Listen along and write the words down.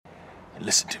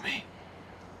Listen to me.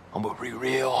 I'm gonna be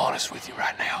real honest with you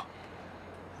right now.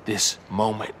 This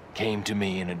moment came to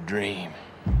me in a dream.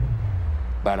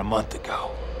 About a month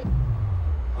ago,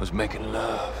 I was making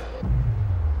love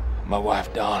with my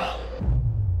wife Donna.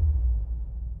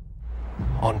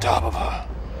 On top of her,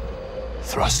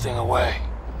 thrusting away.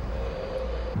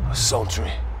 A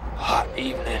sultry, hot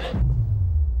evening.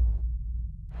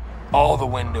 All the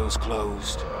windows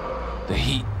closed. The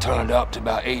heat turned up to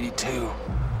about 82,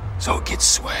 so it gets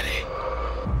sweaty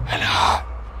and hot.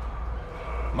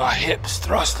 My hips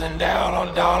thrusting down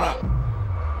on Donna,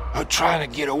 her trying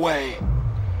to get away,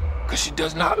 because she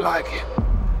does not like it.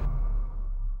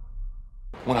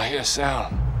 When I hear a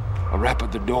sound, a rap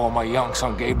at the door, my young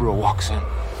son Gabriel walks in.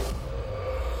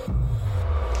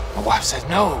 My wife says,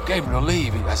 "No, Gabriel,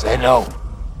 leave." I say, "No.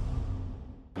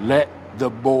 Let the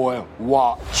boy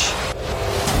watch."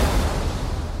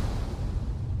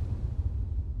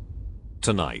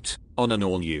 Tonight, on an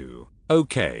all-new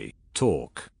OK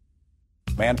Talk.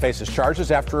 Man faces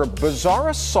charges after a bizarre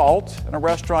assault in a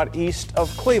restaurant east of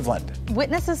Cleveland.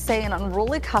 Witnesses say an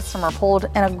unruly customer pulled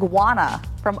an iguana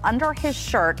from under his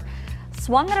shirt,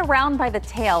 swung it around by the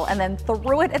tail, and then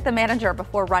threw it at the manager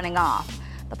before running off.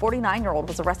 The 49-year-old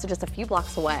was arrested just a few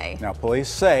blocks away. Now, police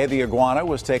say the iguana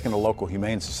was taken to local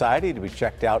humane society to be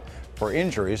checked out for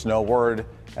injuries. No word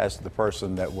as to the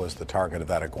person that was the target of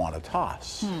that iguana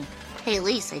toss. Hey,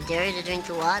 Lisa, I dare you to drink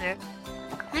the water.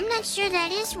 I'm not sure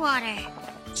that is water.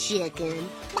 Chicken.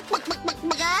 Quit it,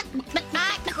 Bart.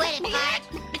 Quit it.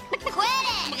 Quit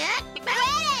it.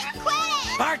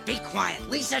 Bart, be quiet.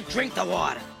 Lisa, drink the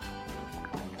water.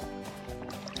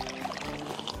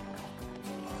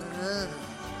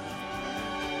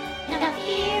 Not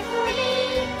here for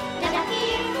you. Not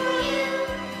here for you.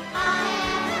 I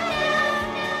have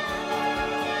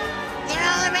They're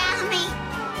all around me.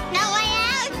 No way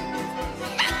out.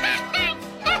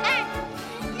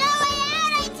 No way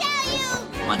out, I tell you.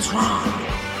 What's wrong?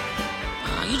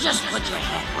 You just put your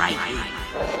head right here.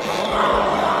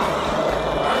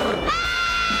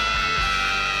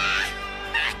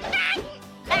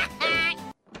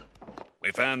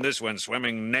 We found this one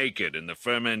swimming naked in the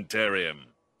fermentarium.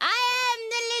 I am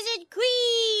the Lizard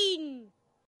Queen.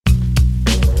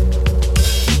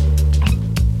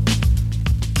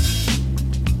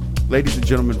 Ladies and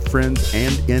gentlemen, friends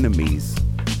and enemies,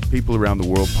 people around the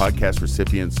world, podcast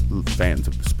recipients, fans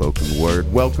of the spoken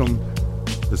word, welcome.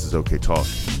 This is OK Talk,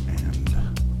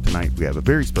 and tonight we have a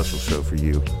very special show for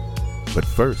you. But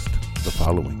first, the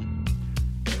following.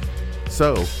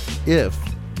 So, if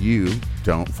you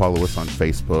don't follow us on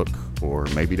Facebook, or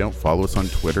maybe don't follow us on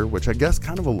Twitter, which I guess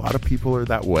kind of a lot of people are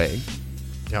that way.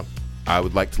 Yep. I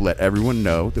would like to let everyone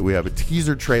know that we have a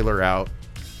teaser trailer out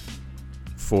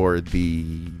for the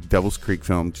Devil's Creek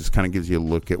film. Just kind of gives you a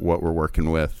look at what we're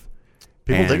working with.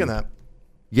 People digging that.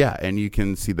 Yeah, and you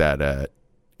can see that at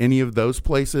any of those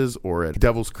places or at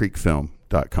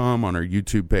devilscreekfilm.com on our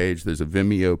YouTube page. There's a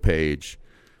Vimeo page.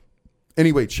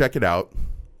 Anyway, check it out.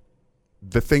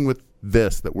 The thing with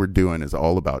this that we're doing is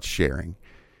all about sharing.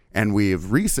 And we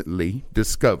have recently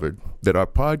discovered that our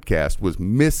podcast was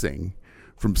missing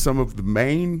from some of the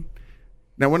main.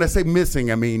 Now, when I say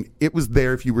missing, I mean it was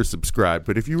there if you were subscribed.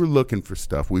 But if you were looking for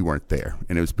stuff, we weren't there.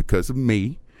 And it was because of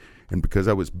me and because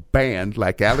I was banned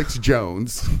like Alex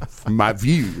Jones from my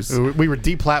views. We were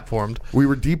deplatformed.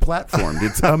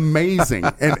 It's amazing.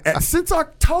 And since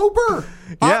October.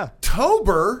 Yeah.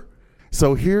 October.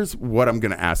 So here's what I'm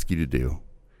going to ask you to do.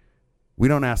 We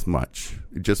don't ask much,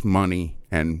 just money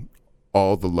and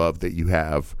all the love that you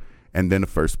have, and then a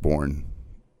firstborn.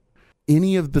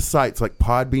 Any of the sites like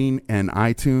Podbean and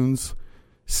iTunes,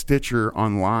 Stitcher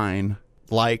Online.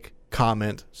 Like,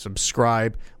 comment,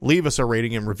 subscribe, leave us a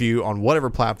rating and review on whatever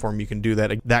platform you can do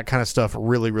that. That kind of stuff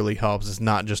really, really helps. It's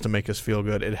not just to make us feel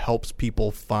good. It helps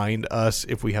people find us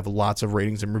if we have lots of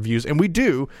ratings and reviews. And we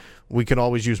do. We could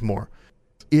always use more.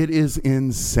 It is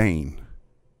insane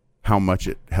how much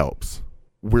it helps.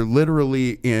 We're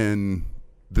literally in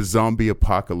the zombie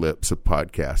apocalypse of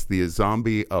podcasts, the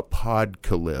zombie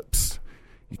apodcalypse.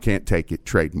 You can't take it,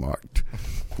 trademarked.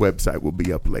 Website will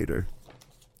be up later.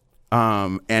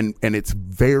 And it's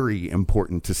very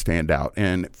important to stand out.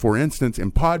 And for instance,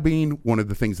 in Podbean, one of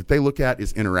the things that they look at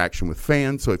is interaction with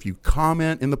fans. So if you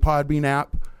comment in the Podbean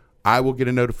app, I will get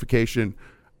a notification.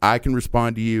 I can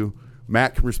respond to you.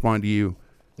 Matt can respond to you.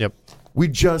 Yep. We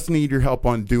just need your help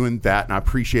on doing that, and I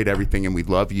appreciate everything, and we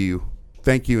love you.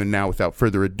 Thank you, and now, without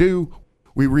further ado,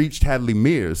 we reached Hadley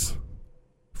Mears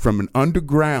from an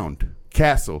underground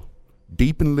castle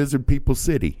deep in Lizard People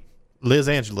City. Los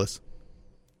Angeles.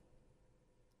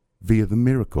 Via the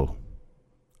miracle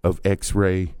of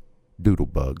X-ray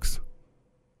doodlebugs.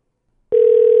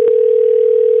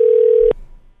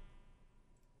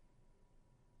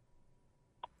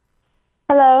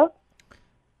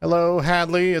 Hello,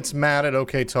 Hadley. It's Matt at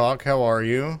OK Talk. How are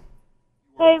you?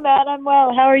 Hey, Matt. I'm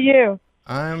well. How are you?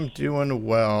 I'm doing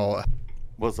well.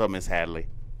 What's up, Miss Hadley?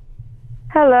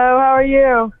 Hello. How are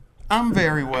you? I'm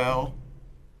very well.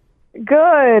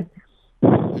 Good.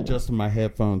 Adjusting my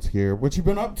headphones here. What you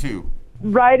been up to?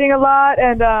 Writing a lot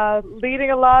and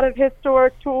leading a lot of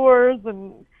historic tours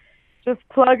and just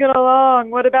plugging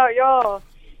along. What about y'all?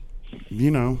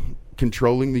 You know,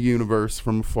 controlling the universe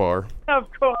from afar. Of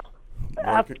course.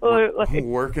 Absolutely.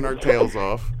 Working our tails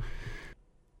off.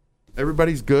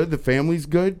 Everybody's good. The family's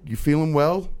good. You feeling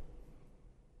well?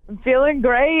 I'm feeling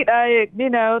great.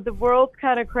 The world's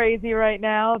kind of crazy right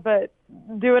now, but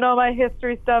doing all my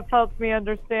history stuff helps me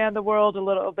understand the world a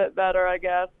little bit better, I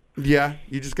guess. Yeah,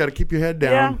 you just got to keep your head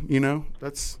down. Yeah.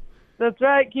 That's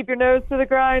right. Keep your nose to the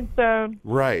grindstone.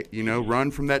 right.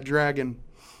 Run from that dragon.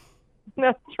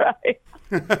 That's right.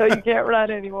 So you can't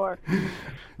run anymore.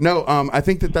 No, I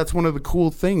think that's one of the cool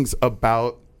things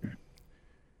about.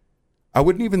 I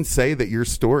wouldn't even say that your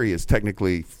story is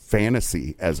technically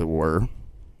fantasy, as it were.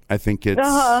 I think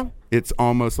it's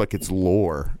almost like it's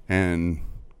lore, and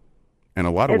in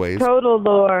a lot of ways, total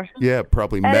lore. Yeah,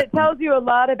 probably. And it tells you a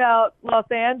lot about Los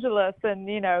Angeles, and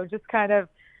just kind of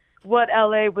what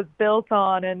LA was built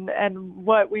on, and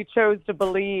what we chose to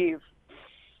believe.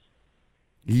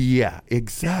 Yeah,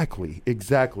 exactly.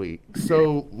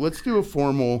 So let's do a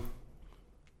formal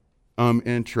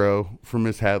intro for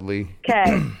Miss Hadley.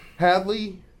 Okay.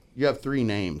 Hadley, you have 3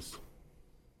 names.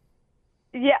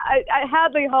 Yeah, I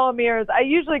Hadley Hall Mears. I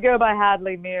usually go by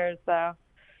Hadley Mears, though.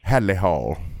 Hadley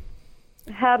Hall.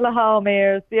 Hadley Hall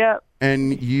Mears, yep.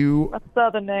 And you... A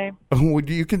southern name.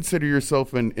 Would you consider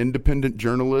yourself an independent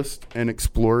journalist and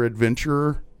explorer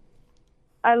adventurer?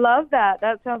 I love that.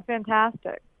 That sounds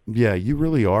fantastic. Yeah, you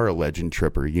really are a legend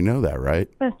tripper. You know that, right?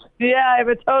 Yeah, I'm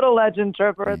a total legend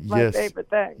tripper. It's my favorite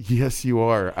thing. Yes, you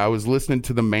are. I was listening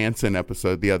to the Manson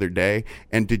episode the other day,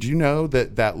 and did you know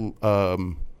that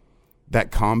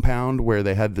compound where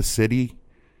they had the city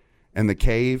and the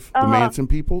cave, the Manson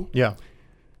people? Yeah.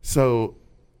 So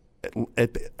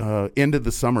at the end of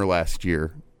the summer last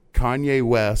year, Kanye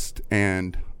West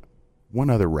and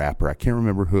one other rapper, I can't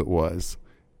remember who it was,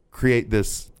 create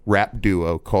this rap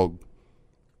duo called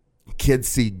Kids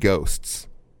See Ghosts.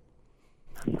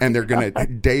 And they're going to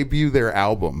debut their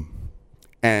album.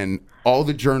 And all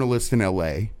the journalists in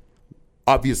LA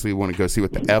obviously want to go see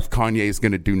what the F Kanye is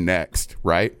going to do next,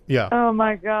 right? Yeah. Oh,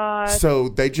 my God. So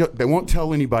they won't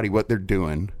tell anybody what they're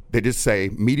doing. They just say,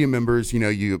 media members,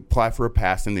 you apply for a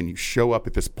pass and then you show up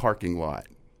at this parking lot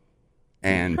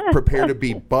and prepare to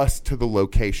be bused to the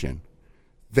location.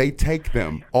 They take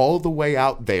them all the way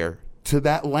out there to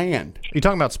that land. You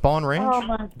talking about Spawn Ranch? Oh,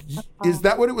 my God. Is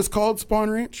that what it was called,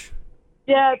 Spawn Ranch?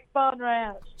 Yeah, it's Spawn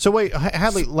Ranch. So wait,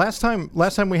 Hadley, last time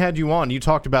we had you on, you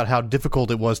talked about how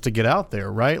difficult it was to get out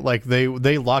there, right? Like they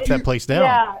locked that place down.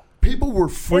 Yeah. People were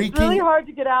freaking. It's really hard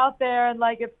to get out there, and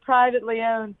it's privately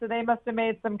owned, so they must have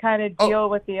made some kind of deal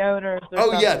with the owners.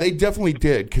 Yeah, they definitely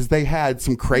did, because they had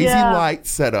some crazy lights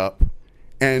set up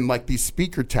and these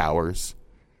speaker towers.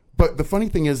 But the funny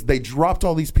thing is, they dropped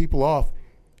all these people off,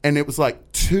 and it was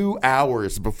 2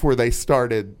 hours before they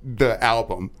started the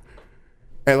album.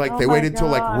 And they waited till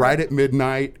right at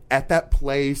midnight at that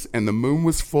place, and the moon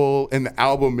was full, and the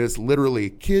album is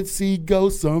literally kids see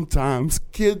ghosts sometimes,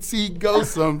 kids see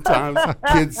ghosts sometimes,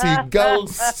 kids see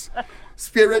ghosts,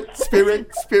 spirit.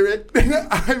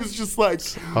 I was just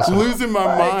losing my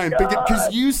mind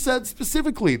because you said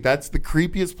specifically that's the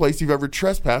creepiest place you've ever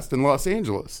trespassed in Los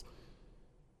Angeles.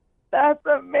 That's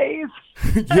amazing.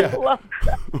 Yeah. I love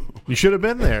that. You should have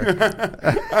been there.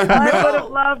 I would have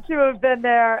loved to have been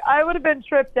there. I would have been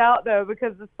tripped out, though,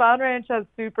 because the Spawn Ranch has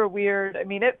super weird. I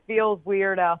mean, it feels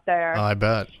weird out there. I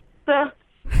bet. So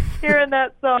hearing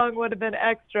that song would have been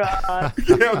extra odd.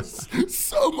 Yeah,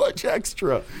 so much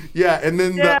extra. Yeah, and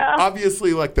then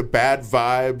obviously the bad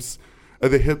vibes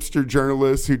of the hipster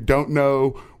journalists who don't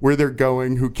know where they're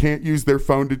going, who can't use their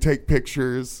phone to take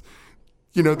pictures.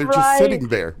 They're just sitting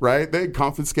there, right? They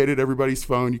confiscated everybody's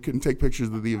phone. You couldn't take pictures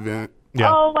of the event. Yeah.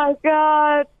 Oh, my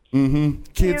God. Mm-hmm.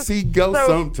 Kids see ghosts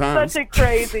sometimes. Such a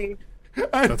crazy.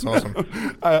 That's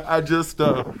awesome. I just,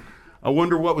 I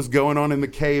wonder what was going on in the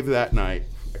cave that night.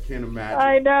 I can't imagine.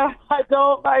 I know.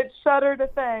 I shudder to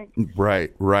think.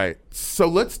 Right. So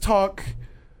let's talk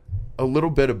a little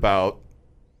bit about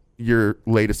your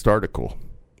latest article,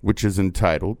 which is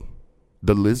entitled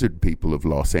The Lizard People of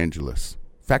Los Angeles.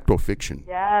 Fact or fiction?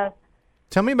 Yes.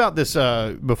 Tell me about this,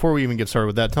 before we even get started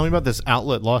with that, tell me about this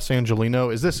outlet, Los Angelino.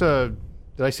 Is this did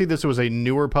I see this was a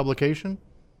newer publication?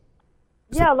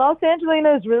 Yeah, Los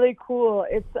Angelino is really cool.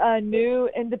 It's a new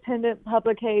independent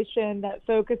publication that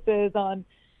focuses on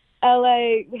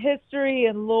LA history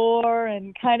and lore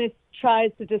and kind of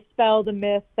tries to dispel the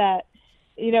myth that,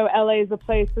 LA is a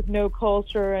place with no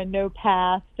culture and no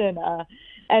past and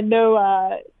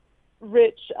no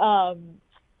rich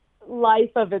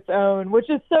life of its own, which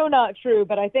is so not true.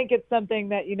 But I think it's something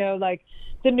that, like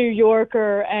the New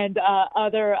Yorker and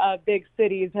other big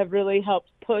cities have really helped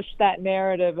push that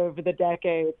narrative over the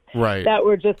decades. Right. That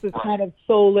we're just this kind of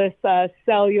soulless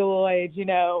celluloid,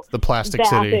 the plastic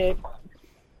vapid. city.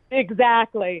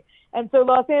 Exactly. And so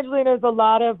Los Angelino is a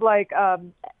lot of like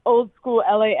old school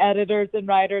LA editors and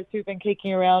writers who've been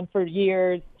kicking around for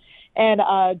years and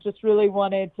just really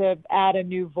wanted to add a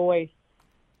new voice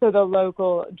to the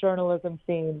local journalism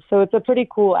scene. So it's a pretty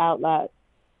cool outlet.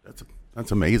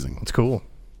 That's amazing. It's cool.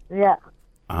 Yeah.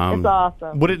 It's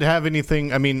awesome. Would it have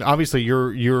anything? I mean, obviously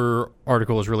your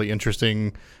article is really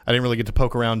interesting. I didn't really get to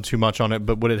poke around too much on it,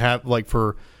 but would it have, like,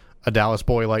 for a Dallas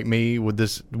boy like me, would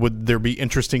there be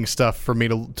interesting stuff for me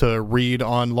to read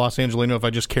on Los Angelino if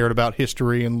I just cared about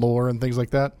history and lore and things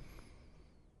like that?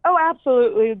 Oh,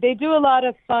 absolutely. They do a lot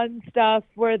of fun stuff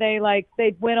where they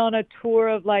went on a tour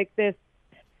of like this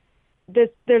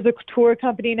there's a tour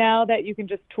company now that you can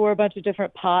just tour a bunch of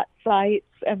different pot sites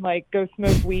and like go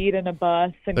smoke weed in a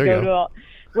bus and go to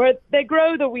where they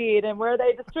grow the weed and where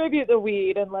they distribute the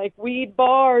weed and like weed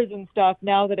bars and stuff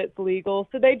now that it's legal.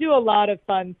 So they do a lot of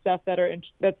fun stuff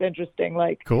that's interesting,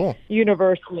 like cool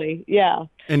universally. Yeah.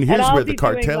 And here's where the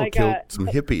cartel killed some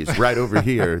hippies right over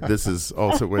here. This is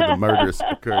also where the murders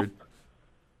occurred.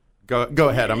 Go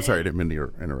ahead. I'm sorry, I didn't mean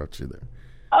to interrupt you there.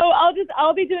 Oh,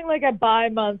 I'll be doing like a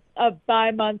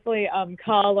bi-monthly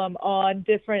column on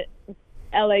different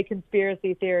LA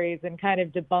conspiracy theories and kind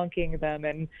of debunking them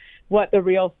and what the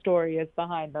real story is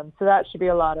behind them. So that should be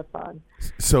a lot of fun.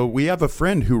 So we have a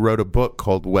friend who wrote a book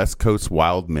called West Coast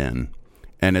Wild Men,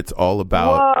 and it's all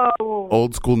about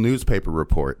old school newspaper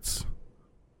reports.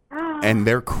 And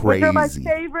they're crazy. Those are my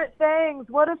favorite things.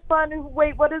 What a fun!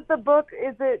 Wait, what is the book?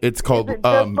 It's called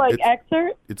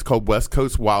excerpt? It's called West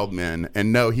Coast Wild Men,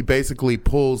 and no, he basically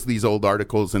pulls these old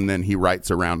articles and then he writes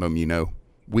around them.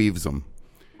 Weaves them,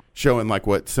 showing like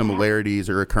what similarities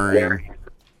are occurring.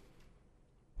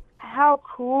 How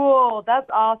cool! That's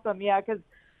awesome. Yeah, because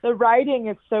the writing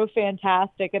is so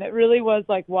fantastic, and it really was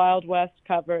like Wild West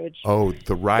coverage. Oh,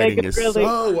 the writing is really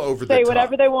so over the top. Say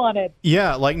whatever they wanted.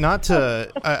 Yeah, like not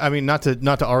to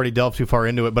already delve too far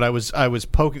into it, but I was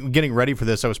getting ready for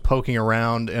this. I was poking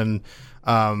around, and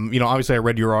obviously I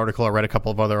read your article. I read a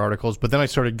couple of other articles, but then I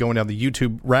started going down the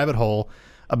YouTube rabbit hole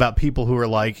about people who are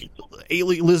like,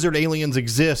 lizard aliens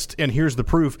exist, and here's the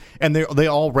proof. And they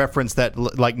all reference that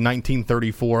like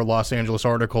 1934 Los Angeles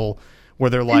article where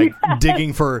they're like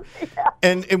digging for,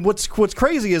 and what's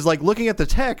crazy is like looking at the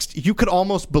text, you could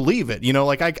almost believe it.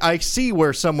 Like I see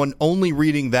where someone only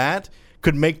reading that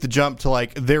could make the jump to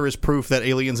like there is proof that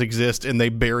aliens exist and they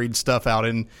buried stuff out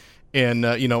in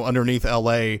underneath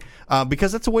LA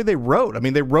because that's the way they wrote. I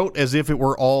mean, they wrote as if it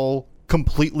were all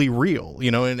completely real,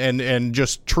 and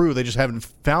just true. They just haven't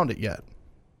found it yet.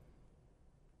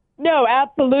 No,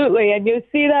 absolutely. And you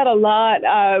see that a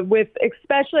lot with,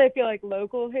 especially I feel like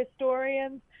local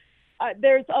historians.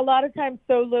 There's a lot of times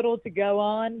so little to go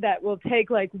on that we'll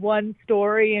take like one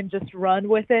story and just run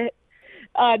with it.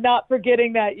 Not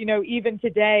forgetting that, even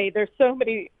today, there's so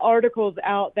many articles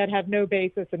out that have no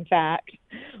basis in fact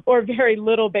or very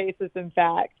little basis in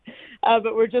fact.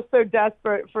 But we're just so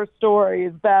desperate for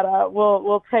stories that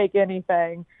we'll take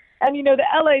anything. And, the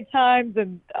LA Times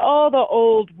and all the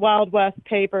old Wild West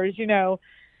papers,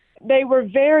 they were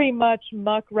very much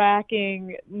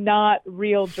muckraking, not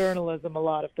real journalism a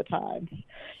lot of the time.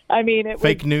 I mean, it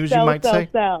fake was news, you might say?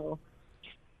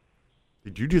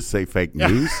 Did you just say fake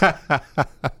news?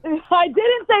 I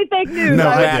didn't say fake news. No,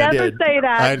 I would Matt never did. say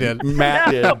that. I did.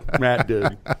 Matt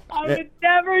did. I would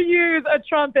never use a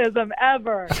Trumpism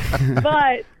ever.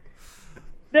 But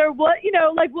there was,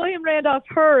 like William Randolph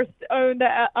Hearst owned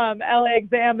the LA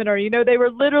Examiner. They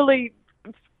were literally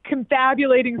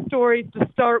confabulating stories to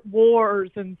start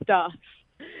wars and stuff.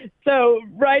 So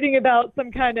writing about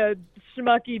some kind of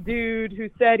schmucky dude who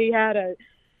said he had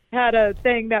a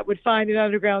thing that would find an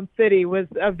underground city was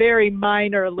a very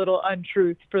minor little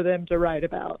untruth for them to write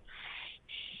about.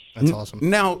 That's awesome.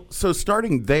 Now, so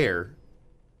starting there,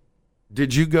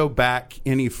 did you go back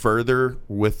any further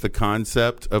with the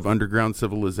concept of underground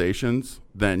civilizations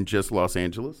than just Los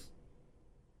Angeles?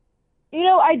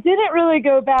 I didn't really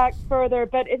go back further,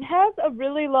 but it has a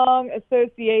really long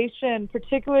association,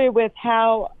 particularly with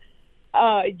how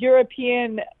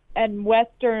European and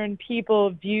Western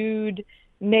people viewed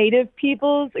native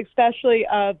peoples, especially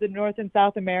of the North and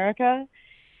South America.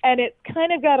 And it's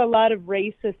kind of got a lot of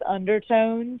racist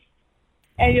undertones.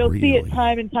 And you'll see it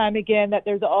time and time again that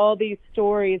there's all these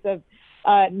stories of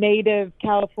Native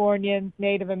Californians,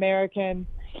 Native Americans,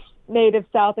 Native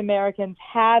South Americans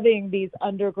having these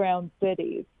underground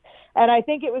cities. And I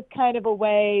think it was kind of a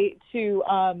way to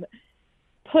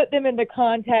put them in the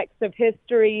context of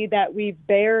history that we've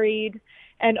buried,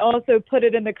 and also put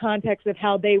it in the context of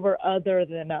how they were other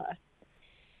than us.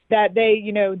 That they,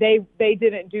 you know, they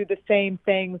didn't do the same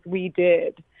things we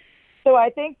did. So I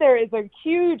think there is a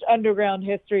huge underground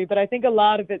history, but I think a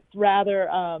lot of it's rather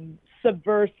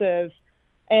subversive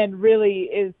and really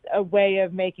is a way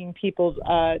of making people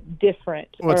different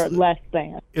or less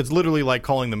than. It's literally like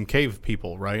calling them cave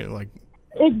people, right? Like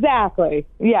exactly.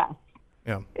 Yes.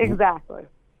 Yeah. Exactly.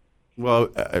 Well,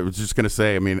 I was just going to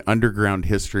say, I mean, Underground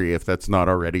History, if that's not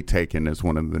already taken as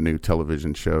one of the new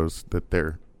television shows that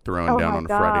they're throwing down on a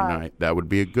Friday night, that would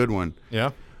be a good one.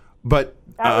 Yeah. But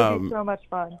that would be so much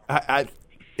fun.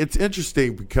 It's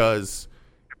interesting because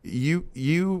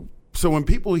so when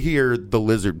people hear the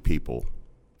lizard people,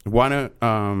 why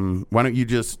don't you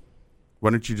just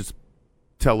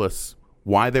tell us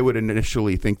why they would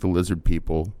initially think the lizard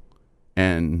people,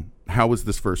 and how was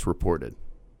this first reported?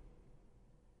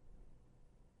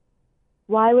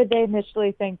 Why would they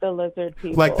initially think the lizard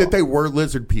people? Like that they were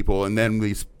lizard people, and then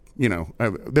these, you know,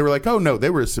 they were like, oh no, they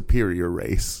were a superior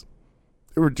race.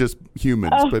 They were just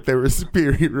humans, but they were a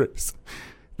superior race.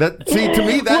 To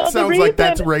me, that sounds like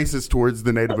that's racist towards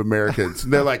the Native Americans.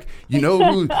 They're like, you know,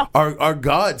 who our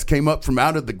gods came up from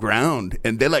out of the ground,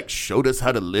 and they like showed us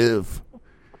how to live.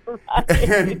 Right.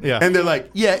 And they're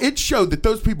like, yeah, it showed that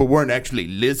those people weren't actually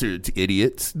lizards,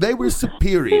 idiots. They were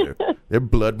superior. Their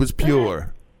blood was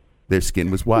pure. Their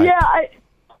skin was white. Yeah,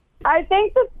 I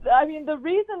think the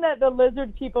reason that the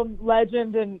lizard people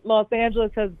legend in Los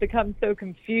Angeles has become so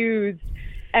confused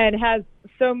and has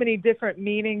so many different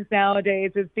meanings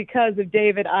nowadays is because of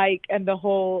David Icke and the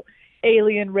whole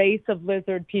alien race of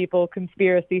lizard people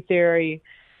conspiracy theory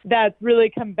that's really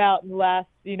come about in the last,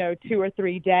 2 or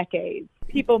 3 decades.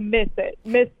 People miss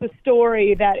the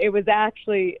story that it was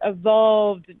actually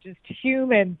evolved, just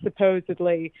humans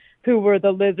supposedly, who were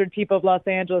the lizard people of Los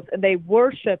Angeles, and they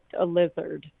worshipped a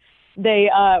lizard. They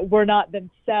were not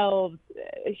themselves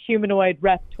humanoid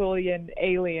reptilian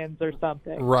aliens or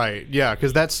something. Right. Yeah,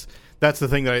 because that's the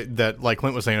thing that like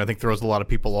Clint was saying, I think throws a lot of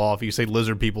people off. You say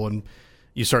lizard people and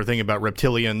you start thinking about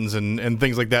reptilians and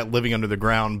things like that living under the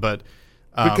ground, but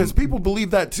because people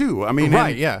believe that too. I mean,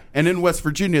 right? Yeah. And in West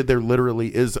Virginia, there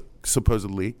literally is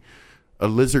supposedly a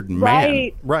lizard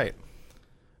man. Right.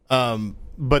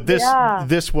 But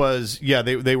this was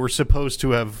they were supposed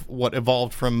to have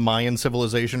evolved from Mayan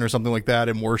civilization or something like that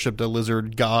and worshipped a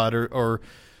lizard god or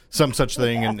some such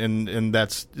thing, and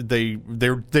that's they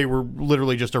were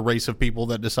literally just a race of people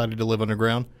that decided to live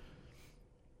underground.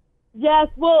 Yes,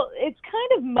 well, it's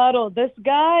kind of muddled. This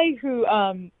guy who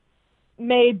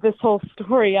made this whole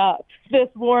story up, this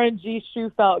Warren G.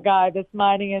 Shufelt guy, this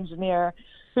mining engineer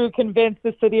who convinced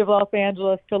the city of Los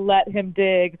Angeles to let him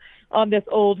dig on this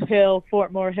old hill,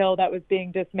 Fort Moore Hill, that was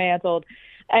being dismantled.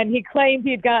 And he claimed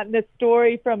he'd gotten this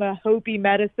story from a Hopi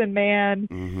medicine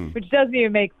man, which doesn't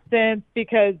even make sense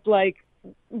because, like,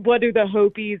 what do the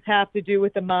Hopis have to do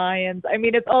with the Mayans? I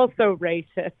mean, it's also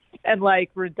racist and,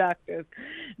 like, reductive.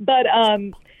 But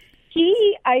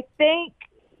he, I think,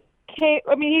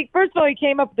 first of all, he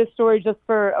came up with this story just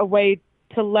for a way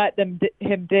to let him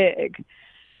dig.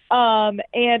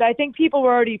 And I think people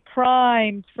were already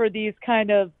primed for these kind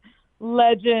of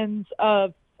legends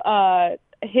of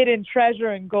hidden treasure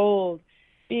and gold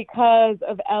because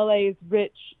of LA's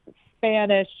rich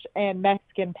Spanish and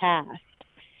Mexican past.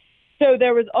 So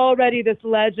there was already this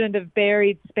legend of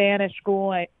buried Spanish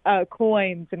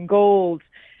coins and gold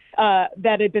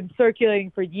that had been circulating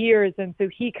for years. And so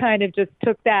he kind of just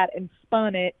took that and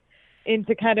spun it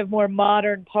into kind of more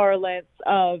modern parlance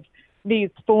of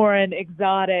these foreign,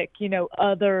 exotic,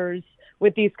 others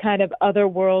with these kind of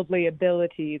otherworldly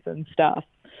abilities and stuff.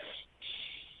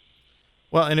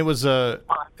 Well, and it was the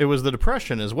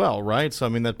Depression as well, right? So I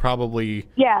mean, that probably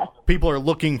people are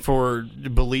looking for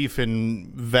belief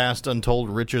in vast, untold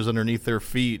riches underneath their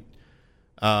feet.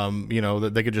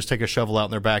 That they could just take a shovel out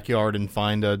in their backyard and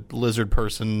find a lizard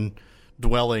person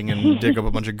dwelling and dig up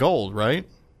a bunch of gold, right?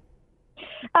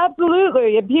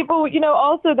 Absolutely, and people,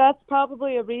 also that's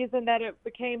probably a reason that it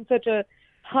became such a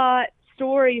hot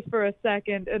story for a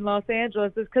second in Los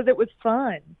Angeles is because it was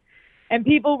fun. And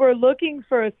people were looking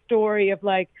for a story of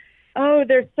like, oh,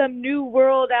 there's some new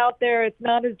world out there. It's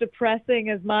not as depressing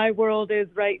as my world is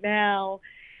right now.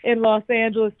 in Los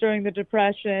Angeles during the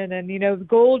Depression, and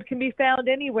gold can be found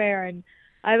anywhere. And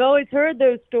I've always heard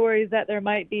those stories that there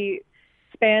might be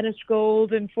Spanish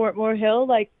gold in Fort Moore Hill.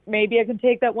 Like, maybe I can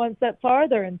take that one step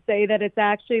farther and say that it's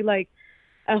actually like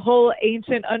a whole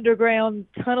ancient underground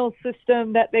tunnel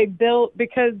system that they built,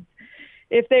 because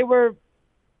if they were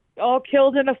all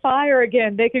killed in a fire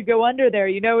again, they could go under there.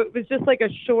 It was just like a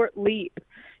short leap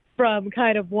from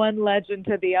kind of one legend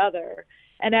to the other.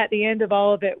 And at the end of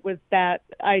all of it was that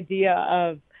idea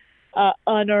of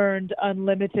unearned,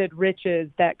 unlimited riches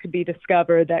that could be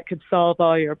discovered that could solve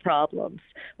all your problems,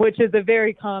 which is a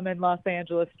very common Los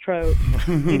Angeles trope,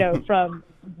 from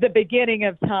the beginning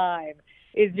of time,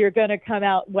 is you're going to come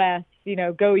out west,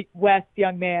 go west,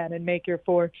 young man, and make your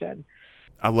fortune.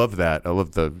 I love that. I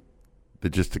love the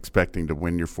just expecting to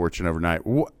win your fortune overnight.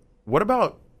 What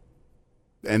about,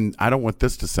 and I don't want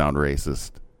this to sound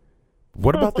racist,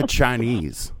 what about the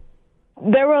Chinese?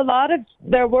 There were a lot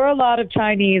of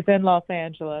Chinese in Los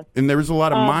Angeles. And there was a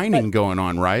lot of mining going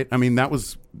on, right? I mean, that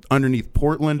was underneath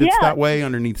Portland, it's that way.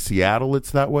 Underneath Seattle,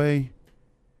 it's that way.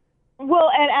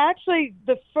 Well, and actually,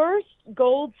 the first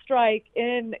gold strike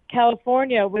in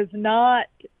California was not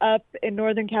up in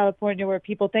Northern California where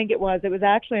people think it was. It was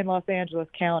actually in Los Angeles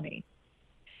County.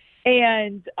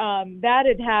 And that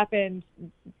had happened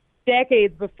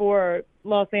decades before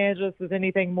Los Angeles was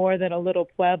anything more than a little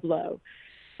pueblo.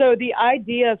 So the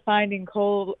idea of finding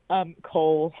the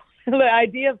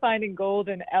idea of finding gold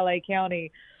in LA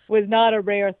County was not a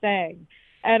rare thing.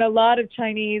 And a lot of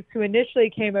Chinese who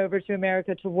initially came over to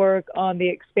America to work on the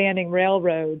expanding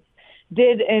railroads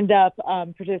did end up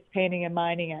participating in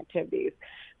mining activities.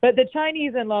 But the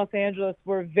Chinese in Los Angeles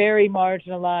were very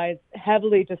marginalized,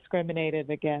 heavily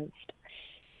discriminated against.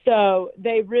 So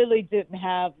they really didn't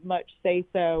have much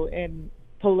say-so in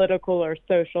political or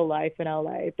social life in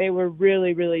LA. They were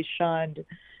really, really shunned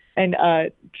and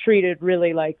treated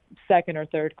really like second or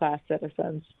third class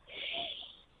citizens.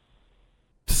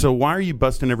 So why are you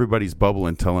busting everybody's bubble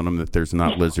and telling them that there's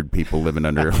not lizard people living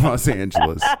under Los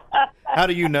Angeles? How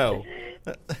do you know?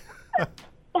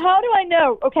 How do I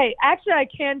know? Okay, actually, I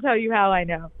can tell you how I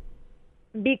know.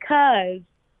 Because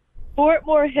Fort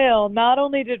Moore Hill, not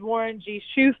only did Warren G.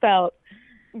 Shufelt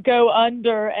go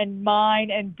under and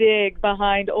mine and dig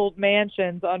behind old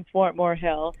mansions on Fort Moore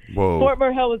Hill. Whoa. Fort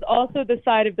Moore Hill was also the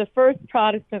site of the first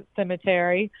Protestant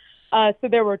cemetery. So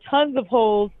there were tons of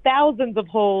holes, thousands of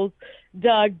holes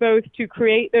dug, both to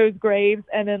create those graves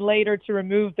and then later to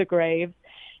remove the graves.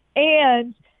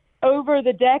 And over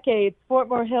the decades, Fort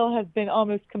Moore Hill has been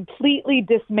almost completely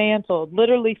dismantled,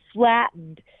 literally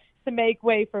flattened, to make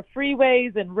way for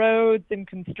freeways and roads and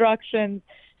construction.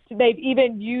 They've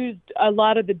even used a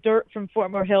lot of the dirt from Fort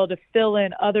Moore Hill to fill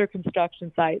in other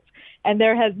construction sites. And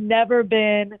there has never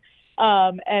been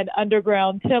an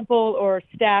underground temple or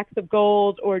stacks of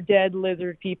gold or dead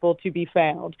lizard people to be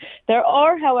found. There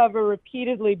are, however,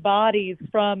 repeatedly bodies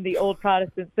from the old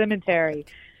Protestant cemetery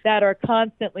that are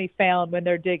constantly found when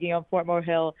they're digging on Fort Moore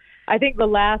Hill. I think the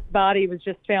last body was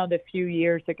just found a few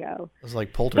years ago. It was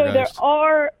like poltergeist.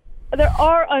 So there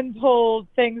are untold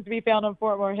things to be found on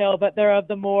Fort Moore Hill, but they're of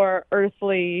the more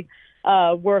earthly,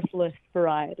 worthless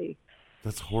variety.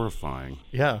 That's horrifying.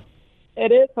 Yeah.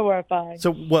 It is horrifying.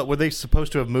 So what, were they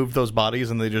supposed to have moved those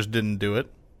bodies and they just didn't do it?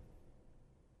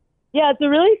 Yeah, it's a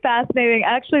really fascinating,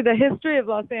 actually, the history of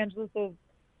Los Angeles'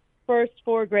 first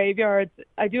 4 graveyards.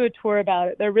 I do a tour about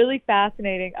it. They're really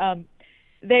fascinating.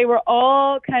 They were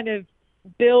all kind of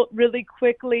built really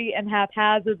quickly and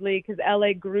haphazardly because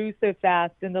LA grew so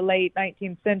fast in the late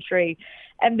 19th century.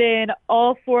 And then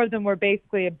all 4 of them were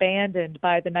basically abandoned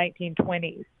by the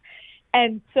 1920s.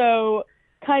 And so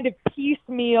kind of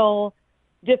piecemeal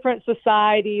different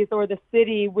societies or the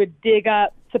city would dig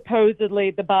up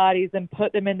supposedly the bodies and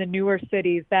put them in the newer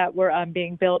cities that were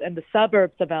being built in the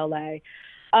suburbs of LA.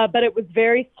 But it was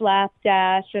very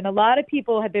slapdash, and a lot of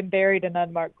people had been buried in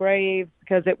unmarked graves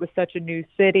because it was such a new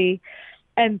city.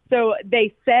 And so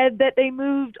they said that they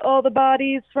moved all the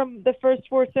bodies from the first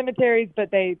 4 cemeteries, but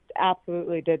they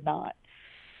absolutely did not.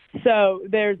 So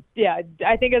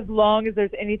I think as long as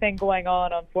there's anything going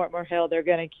on Fort Moore Hill, they're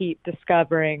going to keep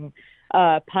discovering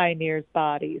pioneers'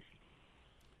 bodies.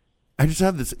 I just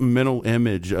have this mental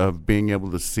image of being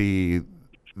able to see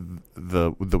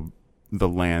the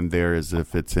land there as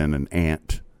if it's in an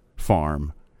ant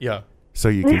farm. Yeah. So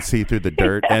you can see through the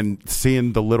dirt and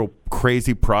seeing the little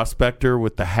crazy prospector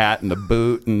with the hat and the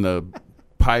boot and the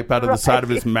pipe out of the side of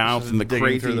his mouth and the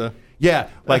crazy. Yeah,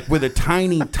 like with a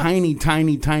tiny, tiny,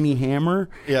 tiny, tiny hammer.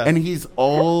 Yeah. And he's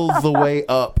all the way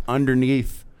up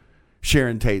underneath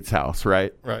Sharon Tate's house,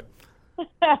 right? Right.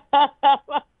 Oh,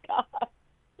 my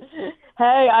God.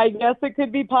 Hey, I guess it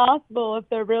could be possible if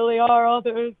there really are all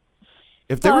those.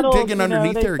 If they tunnels, were digging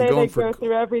underneath they there and say going they for go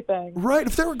through everything. right,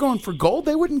 if they were going for gold,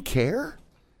 they wouldn't care.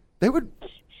 They would.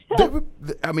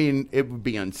 I mean, it would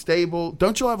be unstable.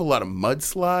 Don't you have a lot of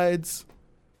mudslides?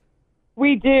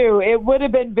 We do. It would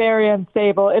have been very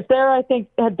unstable. If there, I think,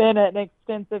 had been an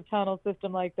extensive tunnel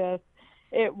system like this,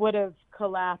 it would have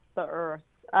collapsed the earth,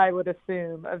 I would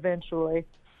assume, eventually.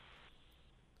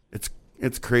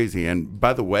 It's crazy. And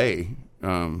by the way,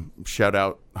 shout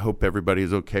out, hope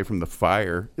everybody's okay from the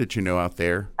fire that you know out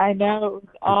there. I know. It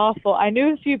was awful. I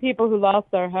knew a few people who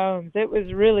lost their homes. It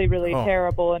was really, really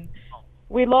terrible. And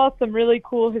we lost some really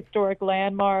cool historic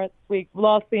landmarks. We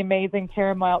lost the amazing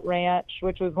Paramount Ranch,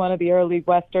 which was one of the early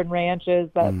Western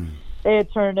ranches that they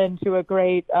had turned into a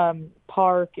great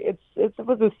park. It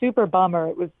was a super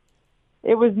bummer.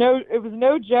 It was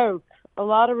no joke. A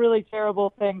lot of really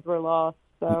terrible things were lost.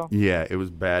 So yeah, it was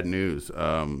bad news.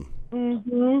 Malibu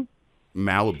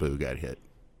got hit.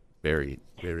 Very,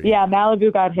 very. Yeah,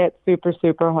 Malibu got hit super,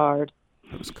 super hard.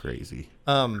 That was crazy.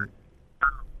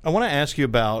 I want to ask you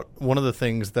about one of the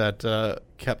things that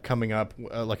kept coming up.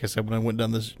 Like I said, when I went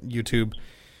down this YouTube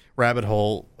rabbit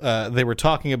hole, they were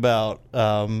talking about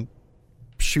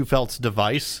Schufelt's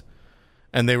device,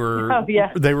 and they were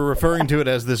referring to it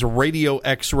as this radio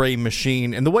X-ray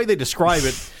machine. And the way they describe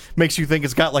it makes you think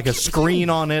it's got like a screen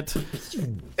on it,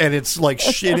 and it's like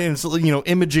shit. And it's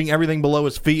imaging everything below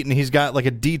his feet, and he's got like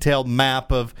a detailed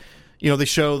map of. They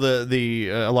show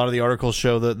a lot of the articles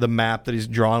show the map that he's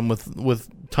drawn with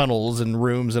tunnels and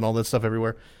rooms and all that stuff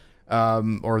everywhere,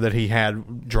 or that he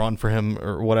had drawn for him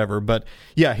or whatever. But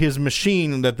yeah, his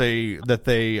machine that they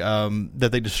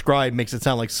describe makes it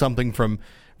sound like something from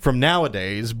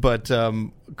nowadays. But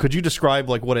could you describe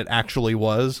like what it actually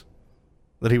was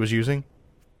that he was using?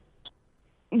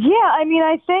 Yeah, I mean,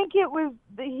 I think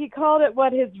he called it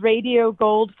his radio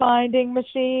gold finding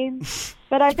machine.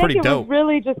 But I think it was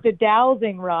really just a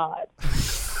dowsing rod.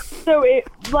 So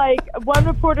one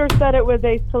reporter said it was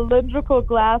a cylindrical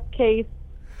glass case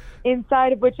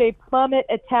inside of which a plummet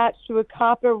attached to a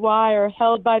copper wire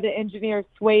held by the engineer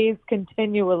sways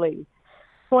continually,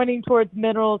 pointing towards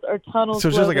minerals or tunnels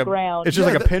below the ground. It's just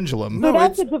like a pendulum. So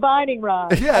that's a divining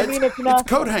rod. Yeah, I mean, it's nothing. It's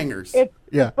coat hangers.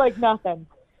 It's like nothing.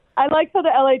 I like how the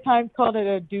LA Times called it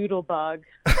a doodle bug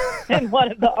in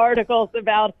one of the articles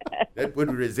about it. That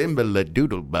would resemble a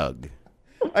doodle bug.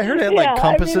 I heard it had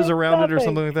compasses around it or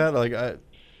something like that. Like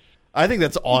I think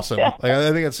that's awesome. Yeah. Like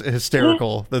I think it's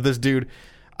hysterical that this dude.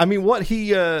 I mean, what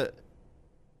he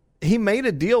made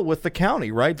a deal with the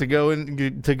county, right, to go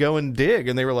and dig,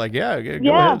 and they were like, go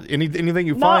ahead. Anything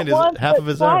you find is half of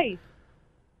his own.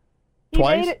 He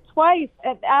made it twice,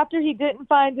 and after he didn't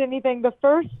find anything the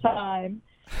first time,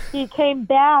 he came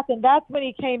back, and that's when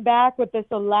he came back with this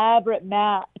elaborate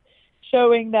map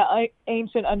showing the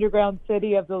ancient underground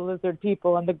city of the lizard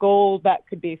people and the gold that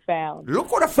could be found. Look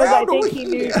what I found! Because I think he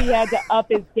knew he had to up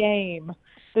his game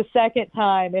the second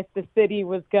time if the city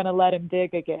was going to let him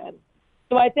dig again.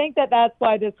 So I think that's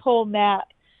why this whole map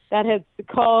that has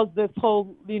caused this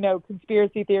whole,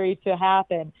 conspiracy theory to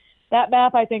happen, that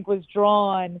map I think was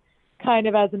drawn kind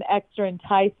of as an extra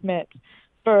enticement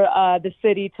for the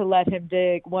city to let him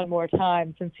dig one more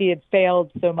time since he had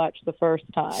failed so much the first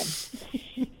time.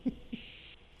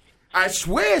 I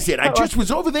swear it. I just was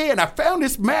over there and I found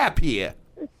this map here.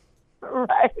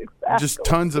 Right, exactly. Just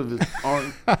tons of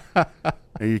arm.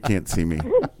 You can't see me,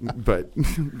 but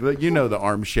you know the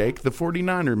arm shake, the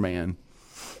 49er man.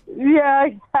 Yeah,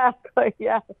 exactly.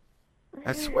 Yeah.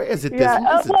 I swear it.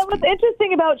 Yeah. What's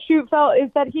interesting about Schutfeld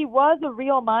is that he was a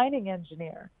real mining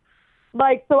engineer.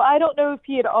 So I don't know if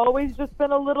he had always just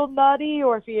been a little nutty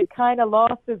or if he had kind of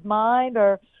lost his mind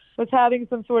or was having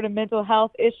some sort of mental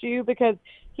health issue, because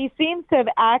he seems to have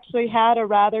actually had a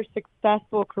rather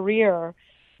successful career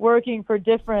working for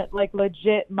different,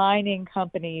 legit mining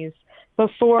companies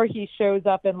before he shows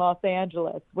up in Los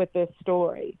Angeles with this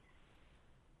story.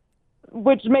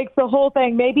 Which makes the whole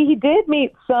thing, maybe he did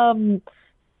meet some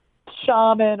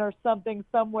shaman or something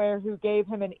somewhere who gave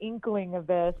him an inkling of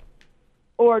this,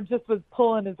 or just was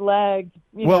pulling his leg.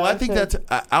 I think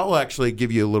I'll actually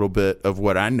give you a little bit of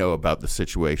what I know about the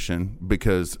situation,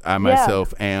 because I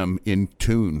myself am in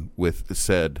tune with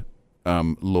said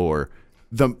lore.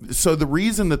 So the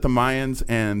reason that the Mayans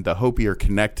and the Hopi are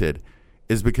connected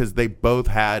is because they both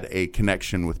had a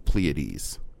connection with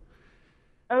Pleiades.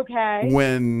 Okay.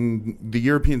 When the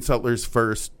European settlers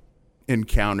first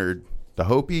encountered the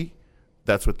Hopi,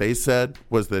 that's what they said,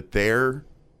 was that their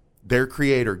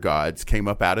creator gods came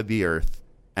up out of the earth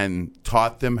and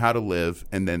taught them how to live,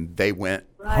 and then they went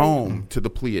home to the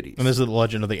Pleiades. And this is the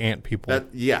legend of the ant people. Of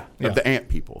the ant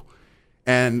people.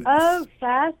 And Oh,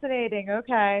 fascinating.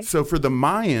 Okay. so for the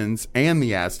Mayans and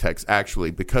the Aztecs,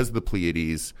 actually, because of the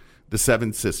Pleiades, the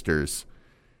Seven Sisters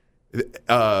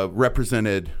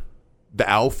represented the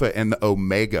alpha and the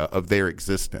omega of their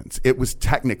existence. It was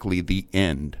technically the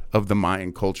end of the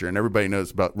Mayan culture, and everybody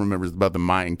remembers about the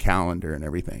Mayan calendar and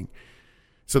everything.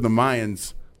 So the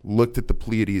Mayans looked at the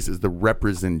Pleiades as the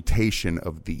representation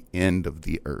of the end of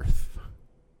the earth.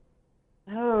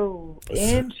 Oh,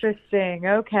 interesting.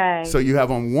 Okay. So you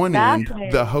have on one end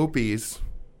Fascinating. the Hopis,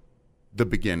 the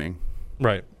beginning,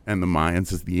 Right. and the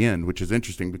Mayans is the end, which is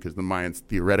interesting because the Mayans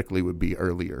theoretically would be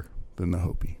earlier than the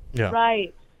Hopi. Yeah.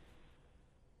 Right.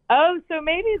 Oh, so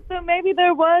maybe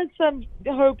there was some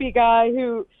Hopi guy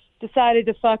who decided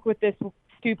to fuck with this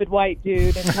stupid white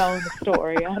dude and tell him the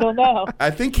story. I don't know.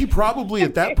 I think he probably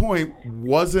at that point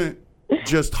wasn't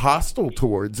just hostile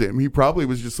towards him. He probably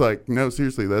was just like, no,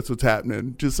 seriously, that's what's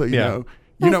happening. Just so you know.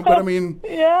 But I mean,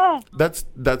 Yeah. that's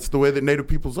the way that Native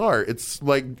peoples are. It's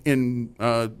like in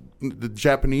the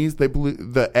Japanese, they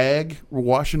believe the egg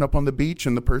washing up on the beach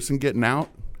and the person getting out.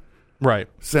 Right.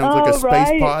 Sounds like a space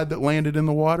right. pod that landed in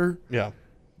the water. Yeah.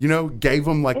 You know, gave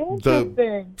them like the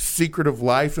Interesting. secret of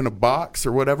life in a box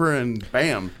or whatever, and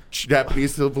bam,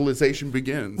 Japanese civilization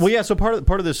begins. Well, yeah. So part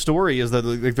of this story is that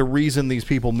like the reason these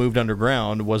people moved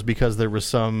underground was because there was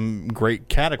some great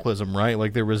cataclysm, right?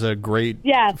 Like there was a great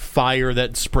Yes. fire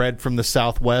that spread from the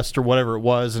southwest or whatever it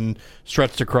was and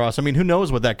stretched across. I mean, who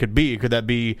knows what that could be? Could that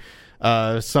be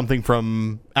something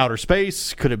from outer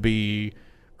space? Could it be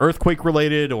earthquake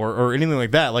related or anything like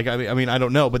that? Like I mean I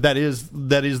don't know, but that is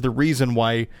the reason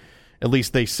why, at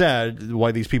least they said,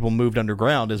 why these people moved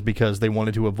underground is because they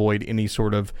wanted to avoid any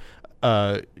sort of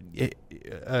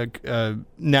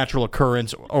natural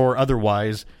occurrence or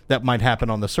otherwise that might happen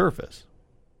on the surface.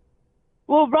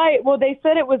 Well, right. Well, they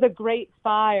said it was a great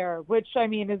fire, which I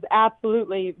mean is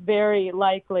absolutely very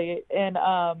likely in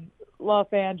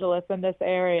Los Angeles in this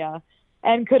area,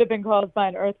 and could have been caused by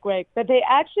an earthquake. But they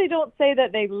actually don't say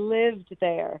that they lived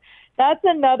there. That's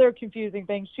another confusing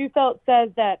thing. Shufelt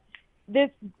says that this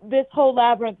whole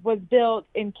labyrinth was built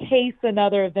in case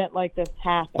another event like this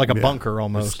happened. Like a bunker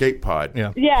almost. Escape pod.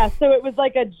 Yeah. Yeah, so it was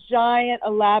like a giant,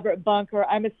 elaborate bunker.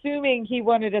 I'm assuming he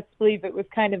wanted us to believe it was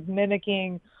kind of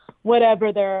mimicking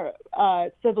whatever their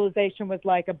civilization was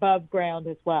like above ground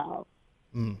as well.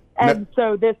 And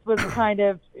so this was kind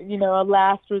of, a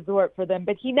last resort for them.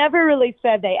 But he never really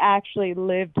said they actually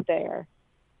lived there.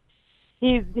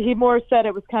 He more said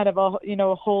it was kind of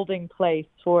a holding place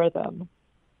for them.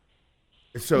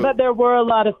 So, but there were a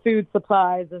lot of food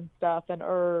supplies and stuff and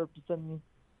herbs and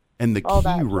the all key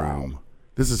that room.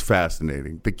 This is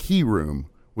fascinating. The key room,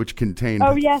 which contained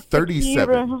the key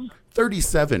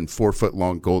 37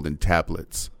 4-foot-long golden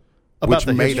tablets, About which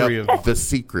the made up history of- the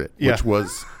secret, Yeah. which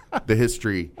was the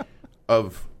history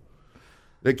of.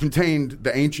 It contained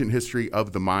the ancient history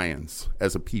of the Mayans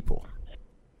as a people.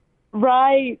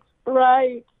 Right.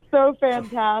 So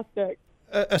fantastic.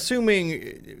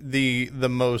 Assuming the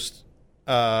most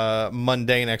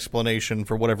mundane explanation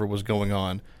for whatever was going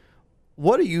on,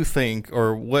 what do you think,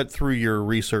 or what through your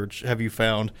research have you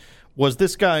found was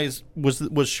this guy's was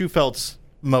Shufelt's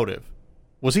motive?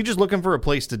 Was he just looking for a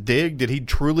place to dig? Did he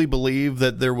truly believe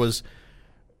that there was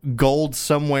gold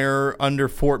somewhere under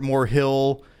Fort Moore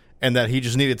Hill, and that he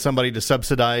just needed somebody to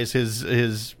subsidize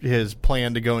his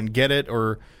plan to go and get it?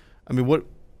 Or, I mean, what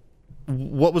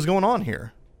was going on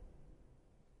here?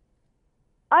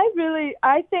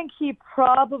 I think he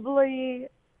probably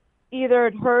either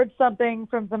had heard something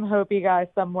from some Hopi guy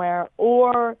somewhere,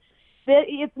 or that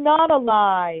it's not a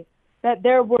lie that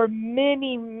there were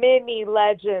many, many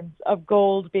legends of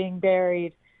gold being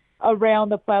buried around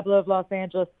the Pueblo of Los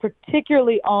Angeles,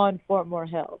 particularly on Fort Moore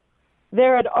Hill.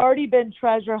 There had already been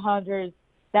treasure hunters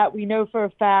that we know for a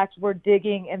fact were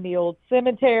digging in the old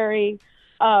cemetery,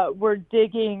 were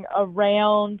digging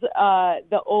around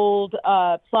the old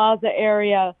plaza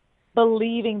area,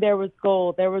 believing there was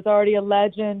gold. There was already a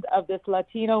legend of this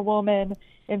Latino woman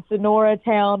in Sonora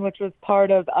Town, which was part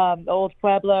of the old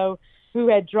Pueblo, who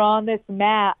had drawn this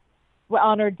map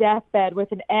on her deathbed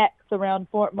with an X around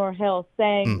Fort Moore Hill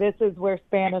saying this is where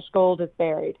Spanish gold is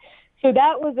buried. So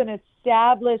that was an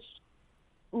established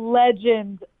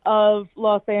legend of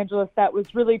Los Angeles that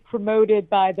was really promoted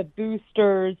by the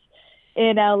boosters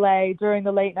in LA during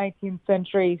the late 19th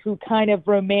century, who kind of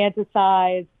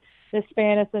romanticized the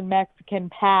Spanish and Mexican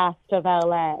past of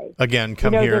LA. Again,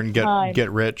 come here and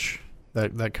get rich,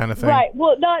 that kind of thing. Right.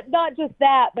 Well, not just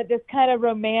that, but this kind of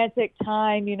romantic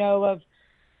time, of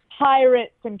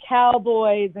pirates and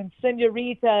cowboys and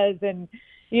senoritas and,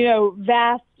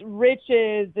 vast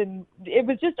riches. And it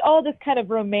was just all this kind of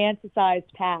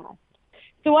romanticized past.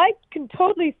 So I can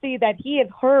totally see that he had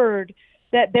heard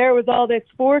that there was all this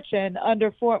fortune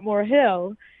under Fort Moore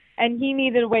Hill, and he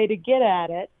needed a way to get at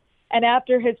it. And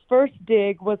after his first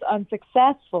dig was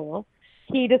unsuccessful,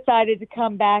 he decided to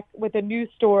come back with a new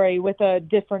story with a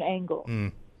different angle.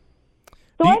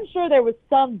 So I'm sure there was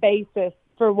some basis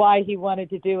for why he wanted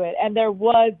to do it, and there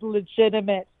was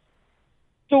legitimate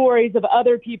stories of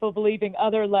other people believing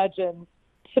other legends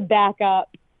to back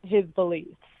up his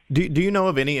beliefs. Do you know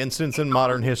of any instance in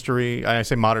modern history, I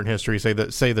say modern history, say the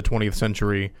 20th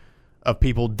century, of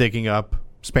people digging up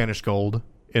Spanish gold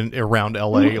around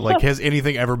L.A.? Like, has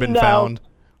anything ever been found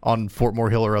on Fort Moore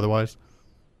Hill or otherwise?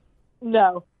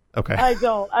 No. Okay. I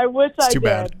don't. I wish I too did,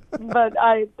 bad. but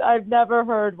I've never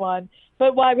heard one.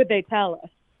 But why would they tell us?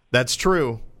 That's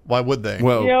true. Why would they?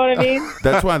 Well, You know what I mean?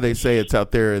 that's why they say it's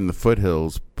out there in the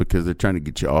foothills, because they're trying to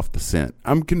get you off the scent.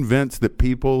 I'm convinced that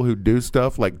people who do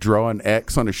stuff like draw an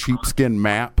X on a sheepskin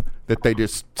map that they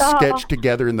just sketched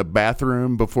together in the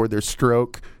bathroom before their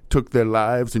stroke took their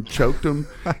lives and choked them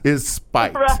is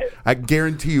spite. Right. I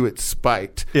guarantee you it's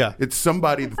spite. Yeah. It's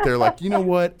somebody that they're like, you know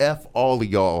what? F all of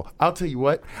y'all. I'll tell you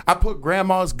what. I put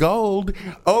grandma's gold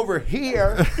over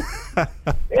here.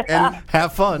 And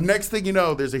have fun. Next thing you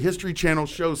know, there's a History Channel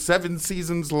show 7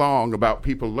 seasons long about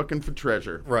people looking for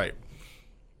treasure. Right.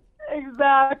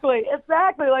 Exactly.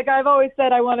 Like I've always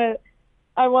said, I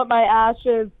want my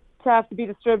ashes to have to be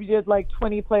distributed like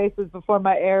 20 places before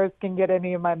my heirs can get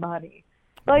any of my money.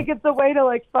 Like, it's a way to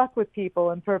like fuck with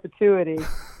people in perpetuity.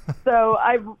 So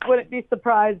I wouldn't be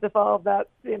surprised if all of that,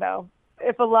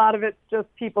 if a lot of it's just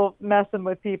people messing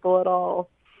with people at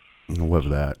all. I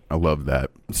love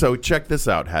that. So check this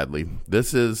out, Hadley.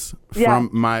 This is from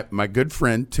my good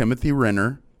friend Timothy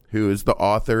Renner, who is the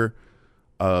author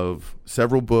of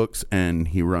several books, and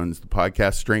he runs the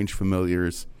podcast Strange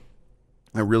Familiars.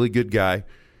 A really good guy,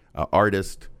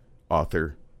 artist,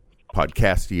 author,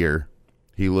 podcastier.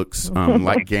 He looks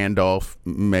like Gandalf.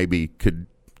 Maybe could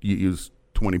use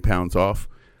 20 pounds off.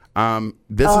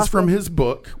 This is from his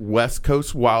book, West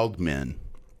Coast Wild Men.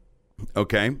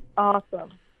 Okay?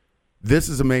 Awesome. This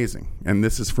is amazing, and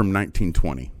this is from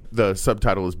 1920. The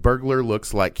subtitle is Burglar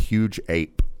Looks Like Huge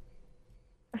Ape.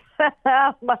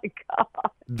 Oh, my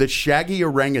God. The shaggy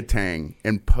orangutan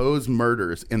and Poe's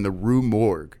murders in the Rue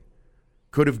Morgue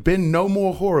could have been no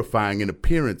more horrifying in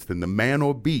appearance than the man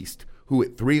or beast who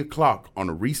at 3 o'clock on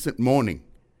a recent morning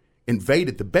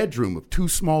invaded the bedroom of 2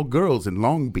 small girls in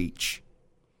Long Beach.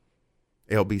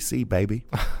 LBC, baby.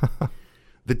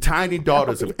 The tiny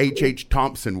daughters of H.H.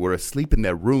 Thompson were asleep in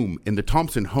their room in the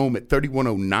Thompson home at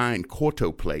 3109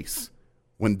 Corto Place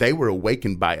when they were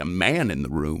awakened by a man in the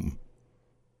room.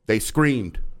 They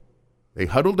screamed. They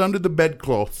huddled under the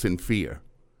bedclothes in fear.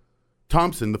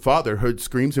 Thompson, the father, heard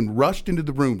screams and rushed into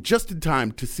the room just in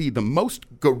time to see the most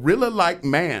gorilla-like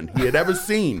man he had ever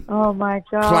seen. Oh, my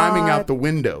God. Climbing out the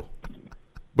window.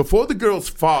 Before the girl's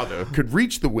father could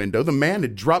reach the window, the man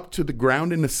had dropped to the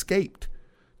ground and escaped.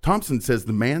 Thompson says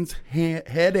the man's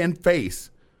head and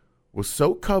face was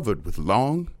so covered with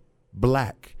long,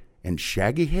 black, and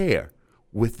shaggy hair,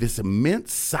 with this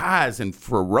immense size and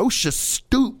ferocious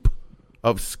stoop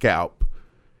of scalp,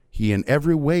 he in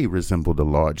every way resembled a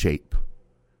large ape.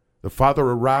 The father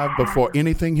arrived before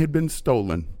anything had been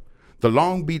stolen. The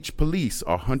Long Beach police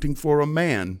are hunting for a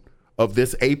man of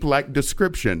this ape-like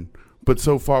description, but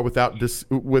so far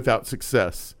without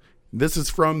success. This is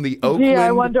from the Oakland... Gee,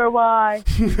 I wonder why.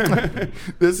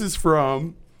 This is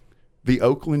from the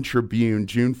Oakland Tribune,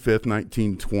 June 5th,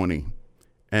 1920.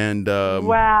 And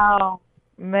wow,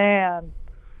 man.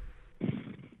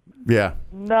 Yeah.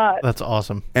 Nuts. That's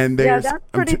awesome. And that's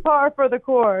pretty par for the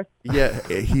course. Yeah,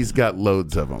 he's got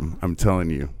loads of them, I'm telling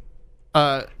you.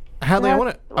 Hadley, I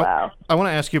want to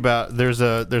ask you about there's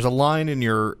a line in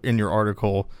your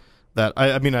article that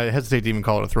I mean I hesitate to even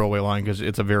call it a throwaway line because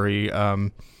it's a very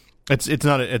it's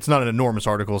not an enormous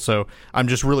article, so I'm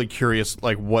just really curious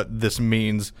like what this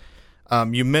means.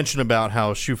 You mentioned about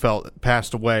how Shufelt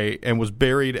passed away and was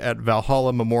buried at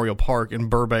Valhalla Memorial Park in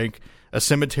Burbank, a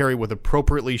cemetery with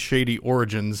appropriately shady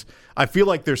origins. I feel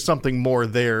like there's something more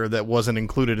there that wasn't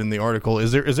included in the article.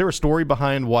 Is there a story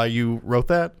behind why you wrote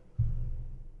that?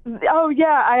 Oh,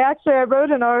 yeah. I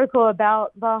wrote an article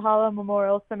about Valhalla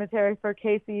Memorial Cemetery for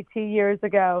KCT years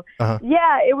ago. Uh-huh.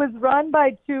 Yeah, it was run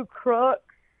by 2 crooks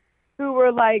who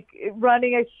were like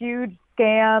running a huge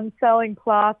scam, selling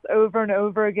plots over and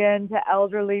over again to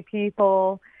elderly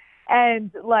people.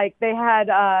 And like they had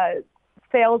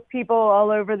salespeople all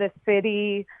over the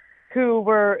city who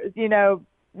were,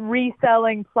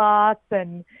 reselling plots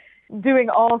and, doing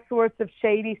all sorts of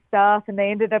shady stuff, and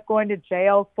they ended up going to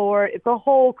jail for it. It's a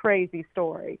whole crazy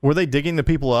story. Were they digging the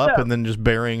people up and then just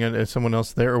burying it as someone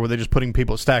else there, or were they just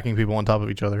stacking people on top of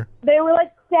each other? They were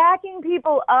like stacking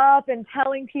people up and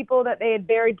telling people that they had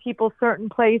buried people certain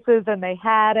places and they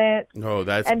hadn't. Oh,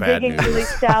 that's and bad digging news. really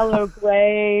shallow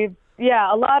graves.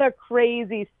 Yeah, a lot of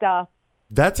crazy stuff.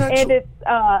 That's actually. And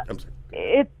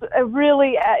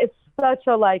it's such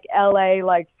a like LA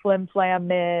like flim flam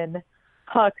men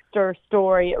huckster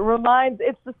story.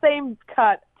 It's the same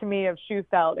cut to me of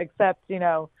Shufelt, except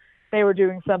they were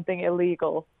doing something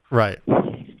illegal. Right.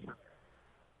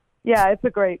 Yeah, it's a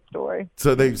great story.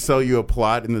 So they sell you a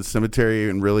plot in the cemetery,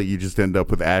 and really you just end up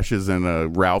with ashes in a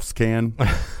Ralph's can?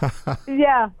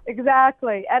 Yeah,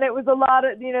 exactly. And it was a lot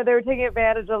of, they were taking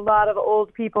advantage of a lot of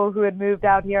old people who had moved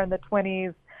out here in the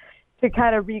 1920s to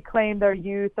kind of reclaim their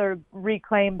youth or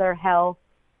reclaim their health.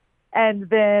 And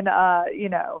then,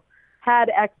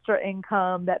 had extra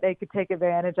income that they could take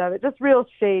advantage of it. Just real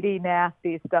shady,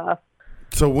 nasty stuff.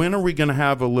 So when are we going to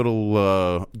have a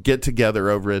little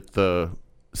get-together over at the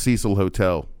Cecil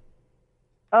Hotel?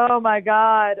 Oh my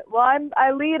God! Well,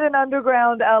 I lead an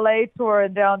underground LA tour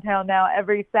in downtown now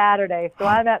every Saturday, so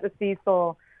I'm at the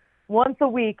Cecil once a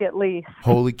week at least.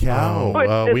 Holy cow!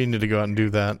 Oh, we need to go out and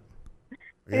do that.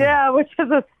 Yeah, which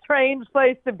is a strange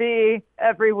place to be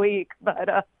every week,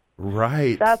 but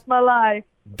right, that's my life.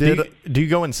 Do you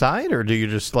go inside, or do you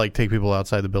just like take people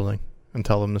outside the building and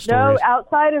tell them the No, stories?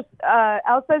 outside's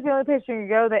the only place you can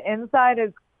go. The inside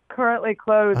is currently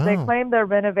closed. Oh. They claim they're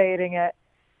renovating it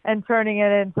and turning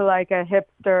it into like a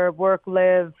hipster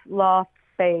work-live loft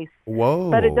space.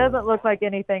 Whoa. But it doesn't look like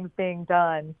anything's being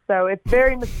done. So it's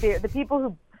very mysterious. The people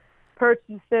who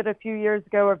purchased it a few years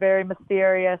ago are very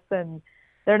mysterious, and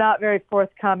they're not very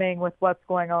forthcoming with what's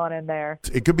going on in there.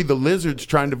 It could be the lizards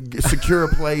trying to secure a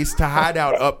place to hide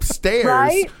out upstairs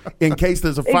Right? in case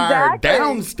there's a fire Exactly.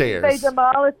 downstairs. They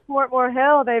demolished Swartmore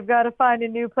Hill. They've got to find a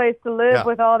new place to live Yeah.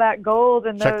 with all that gold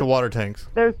and Check those, the water tanks.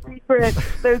 those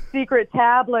secret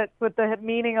tablets with the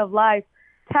meaning of life.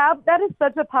 That is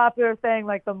such a popular thing.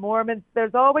 Like the Mormons,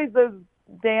 there's always those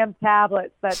damn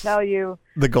tablets that tell you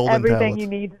The golden everything tablets. you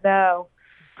need to know.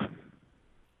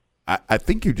 I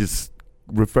think you just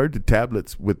referred to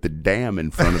tablets with the dam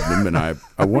in front of them, and I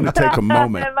want to take a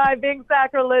moment. Am I being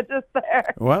sacrilegious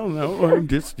there? Well, no, I'm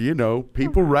just,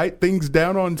 people write things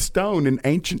down on stone in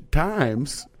ancient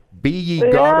times. Be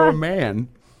ye God or man.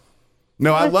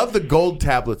 No, I love the gold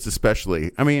tablets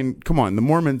especially. I mean, come on. The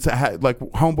Mormons, like,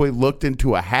 homeboy looked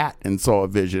into a hat and saw a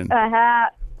vision. A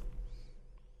hat.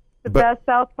 The But- best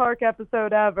South Park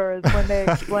episode ever is when they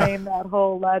explain that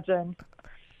whole legend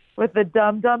with the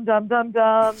dum dum dum dum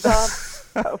dum dum.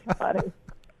 So funny.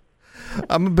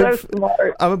 I'm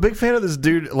a big fan of this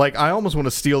dude. Like, I almost want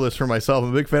to steal this for myself.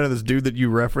 I'm a big fan of this dude that you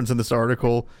reference in this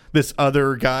article. This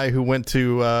other guy who went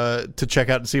to check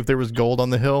out and see if there was gold on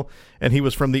the hill, and he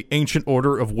was from the Ancient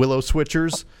Order of Willow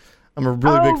Switchers. I'm a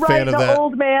really big fan of that. The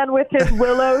old man with his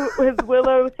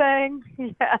willow thing.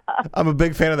 Yeah. I'm a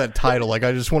big fan of that title. Like,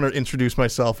 I just want to introduce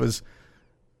myself as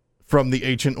from the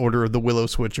Ancient Order of the Willow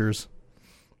Switchers.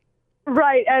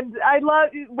 Right, and I love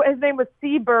his name was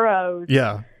C. Burroughs.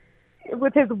 Yeah.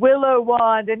 With his willow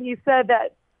wand, and he said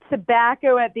that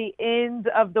tobacco at the end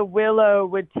of the willow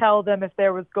would tell them if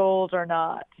there was gold or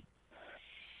not.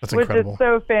 That's incredible. Which is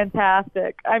so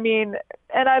fantastic. I mean,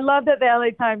 and I love that the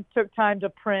LA Times took time to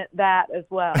print that as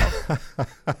well.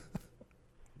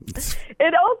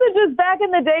 It also just back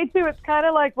in the day too, it's kind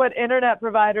of like what internet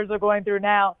providers are going through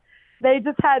now. They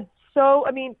just had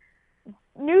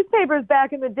newspapers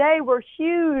back in the day were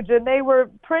huge, and they were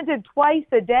printed twice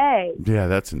a day. Yeah,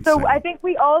 that's insane. So I think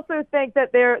we also think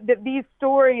that these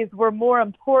stories were more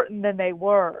important than they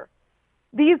were.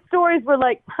 These stories were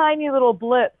like tiny little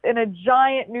blips in a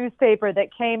giant newspaper that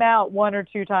came out 1 or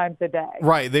 2 times a day.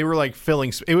 Right. They were like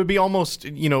filling. It would be almost,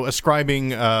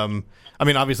 ascribing. I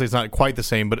mean, obviously it's not quite the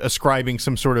same, but ascribing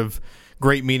some sort of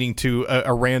great meaning to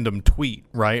a random tweet,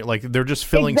 right? Like they're just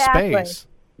filling space.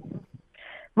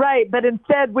 Right, but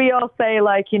instead we all say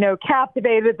like,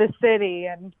 captivated the city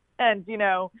and LA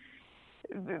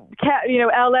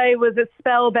was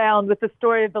spellbound with the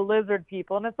story of the lizard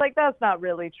people. And it's like, that's not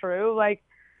really true. Like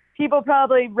people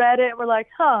probably read it and were like,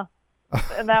 huh.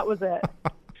 And that was it.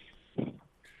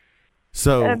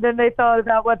 So, and then they thought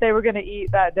about what they were going to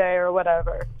eat that day or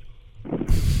whatever.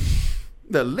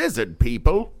 The lizard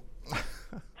people.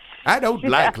 I don't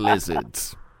like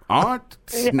lizards. Aren't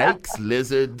snakes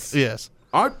lizards? Yes.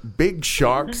 Aren't big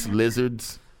sharks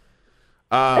lizards?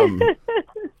 I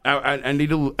need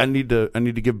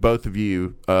to give both of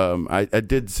you. I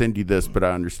did send you this, but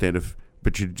I understand if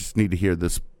but you just need to hear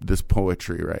this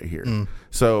poetry right here.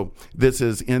 So this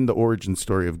is in the origin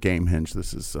story of Gamehenge.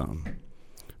 This is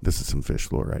some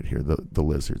fish lore right here, the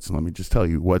lizards. Let me just tell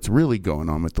you what's really going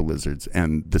on with the lizards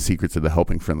and the secrets of the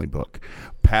Helping Friendly book.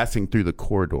 Passing through the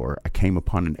corridor, I came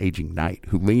upon an aging knight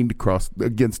who leaned across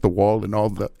against the wall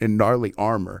in gnarly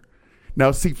armor.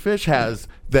 Now, see, Fish has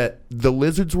that the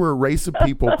lizards were a race of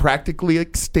people practically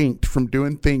extinct from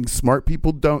doing things smart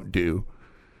people don't do.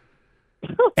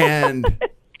 And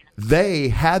they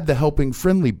had the Helping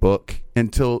Friendly book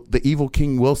until the evil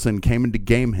King Wilson came into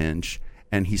Gamehenge,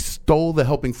 and he stole the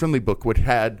Helping Friendly book, which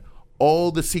had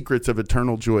all the secrets of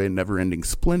eternal joy and never-ending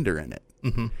splendor in it.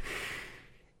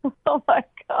 Oh, my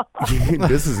God.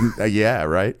 This is, yeah,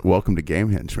 right? Welcome to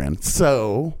Gamehenge, man.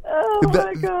 So...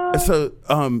 my God. So,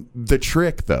 the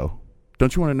trick, though,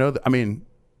 don't you want to know that? I mean,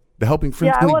 the Helping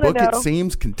Friendly book, it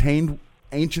seems, contained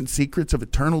ancient secrets of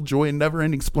eternal joy and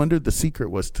never-ending splendor. The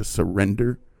secret was to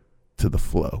surrender to the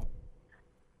flow.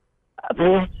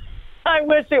 I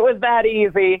wish it was that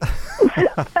easy.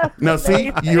 Now,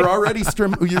 see, you're already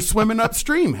you're swimming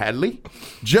upstream, Hadley.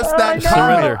 Just that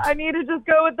comment. I need to just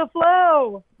go with the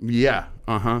flow. Yeah.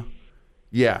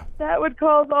 Yeah. That would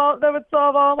solve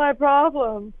all my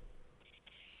problems.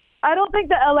 I don't think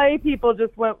the LA people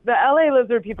the LA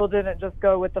lizard people didn't just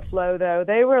go with the flow, though.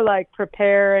 They were like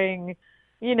preparing,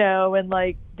 and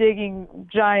like digging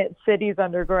giant cities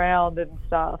underground and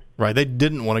stuff. Right. They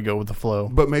didn't want to go with the flow.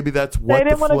 But maybe that's what they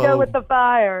didn't want to go with the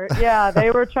fire. Yeah.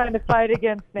 They were trying to fight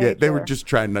against nature. Yeah. They were just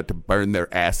trying not to burn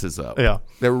their asses up. Yeah.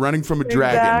 They were running from a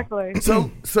dragon. Exactly.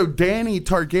 So Danny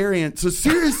Targaryen. So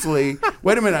seriously,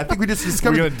 wait a minute. I think we just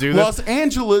discovered We're gonna do Los this?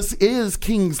 Angeles is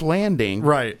King's Landing.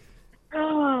 Right.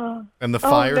 And the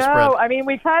fire spread. I mean,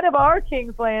 we kind of are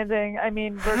King's Landing. I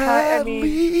mean,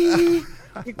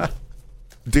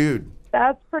 Dude.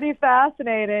 That's pretty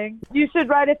fascinating. You should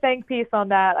write a think piece on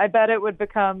that. I bet it would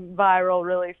become viral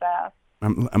really fast.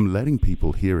 I'm letting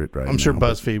people hear it right now. I'm sure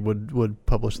BuzzFeed would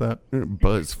publish that.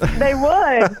 BuzzFeed. They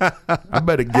would. I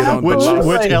better get on which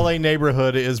the LA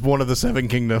neighborhood is one of the Seven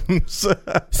Kingdoms.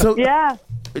 So yeah.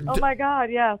 Oh my God,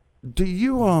 yes. Do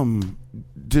you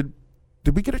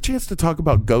did we get a chance to talk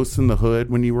about Ghosts in the Hood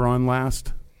when you were on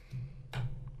last?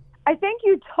 I think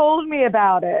you told me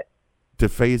about it.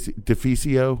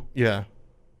 Deficio? Yeah.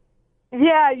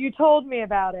 Yeah, you told me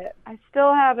about it. I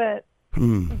still haven't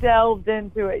delved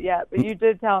into it yet, but you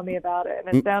did tell me about it,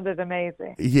 and it sounded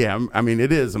amazing. Yeah, I mean,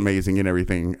 it is amazing and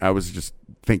everything. I was just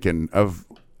thinking of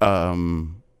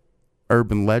urban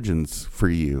legends for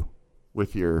you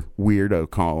with your weirdo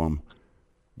column.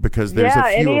 Because there's a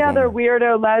few any of other them.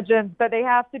 weirdo legends, but they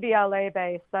have to be LA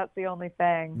based. That's the only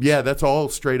thing. Yeah, that's all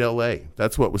straight LA.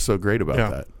 That's what was so great about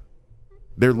that.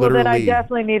 They're literally. Well, then I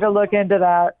definitely need to look into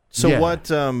that. So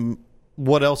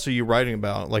what else are you writing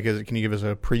about? Like, can you give us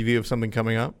a preview of something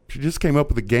coming up? She just came up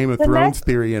with a Game of Thrones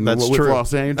theory with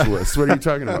Los Angeles. What are you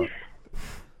talking about?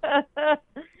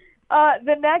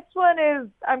 The next one is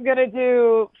I'm going to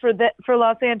do for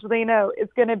Los Angelino.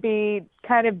 It's going to be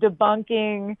kind of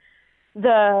debunking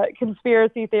the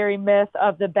conspiracy theory myth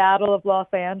of the Battle of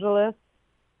Los Angeles,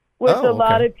 which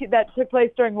that took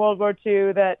place during World War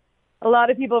II. That a lot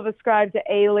of people have ascribed to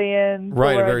aliens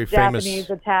or a very Japanese famous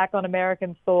attack on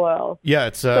American soil. Yeah,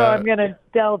 it's so I'm going to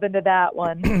delve into that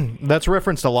one. That's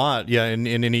referenced a lot. Yeah, in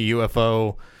any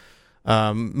UFO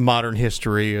modern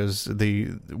history is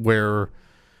where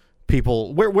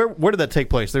people where did that take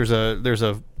place? There's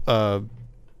a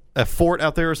fort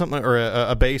out there or something, or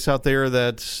a base out there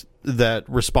that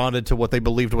responded to what they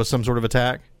believed was some sort of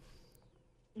attack?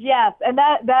 Yes, and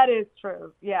that is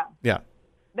true. Yeah. Yeah.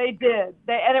 They did.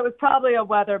 And it was probably a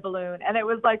weather balloon. And it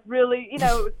was like really, it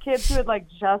was kids who had like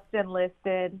just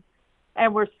enlisted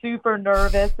and were super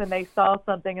nervous and they saw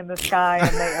something in the sky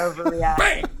and they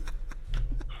overreacted.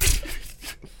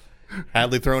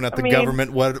 Hadley throwing out the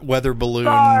government weather balloon.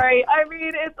 Sorry. I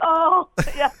mean, it's all...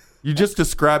 Yeah. You just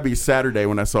described me Saturday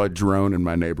when I saw a drone in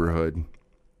my neighborhood.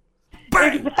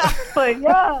 Exactly,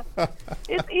 yeah.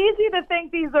 It's easy to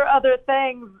think these are other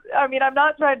things. I mean, I'm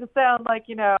not trying to sound like,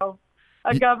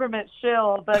 a government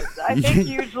shill, but I think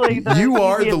usually you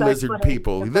are the lizard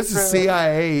people. This is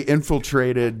CIA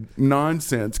infiltrated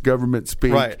nonsense government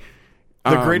speak. Right.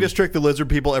 The greatest trick the lizard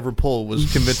people ever pulled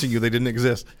was convincing you they didn't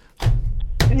exist.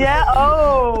 Yeah.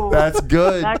 Oh, that's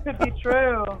good. That could be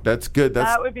true. That's good.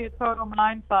 That would be a total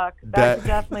mind fuck. That could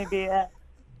definitely be it.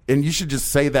 And you should just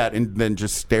say that and then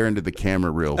just stare into the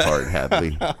camera real hard,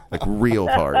 Hadley. Like real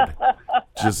hard.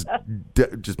 Just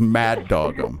mad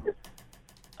dog them.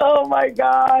 Oh my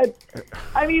God!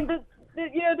 I mean,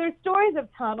 there's stories of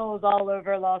tunnels all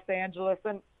over Los Angeles,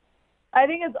 and I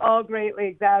think it's all greatly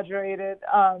exaggerated.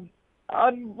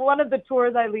 on one of the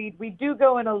tours I lead, we do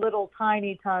go in a little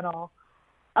tiny tunnel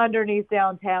underneath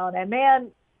downtown. And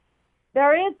man,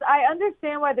 I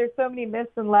understand why there's so many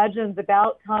myths and legends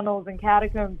about tunnels and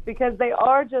catacombs, because they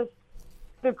are just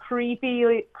the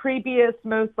creepiest,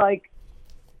 most like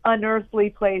unearthly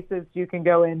places you can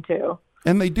go into.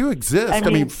 And they do exist. I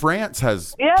mean France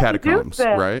has catacombs, they do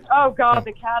exist. right? Oh God,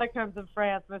 the catacombs in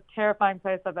France, most terrifying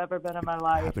place I've ever been in my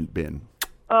life. I haven't been.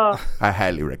 Oh, I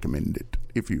highly recommend it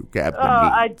if you have the means.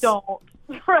 I don't.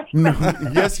 No,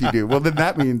 yes, you do. Well, then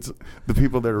that means the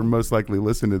people that are most likely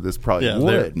listening to this probably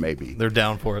would, maybe. They're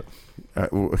down for it.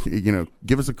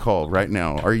 Give us a call right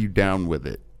now. Are you down with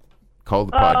it? Call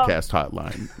the podcast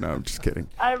hotline. No, I'm just kidding.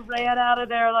 I ran out of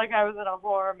there like I was in a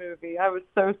horror movie. I was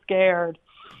so scared.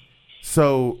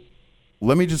 So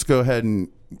let me just go ahead and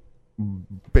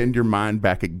bend your mind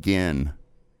back again.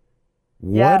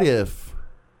 What if...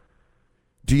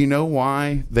 Do you know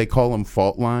why they call them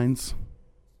fault lines?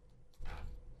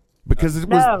 Because it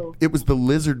was the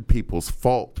lizard people's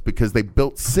fault, because they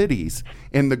built cities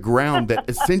in the ground that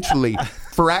essentially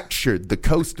fractured the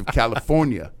coast of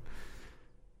California.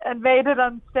 And made it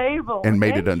unstable.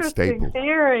 Interesting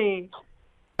theory.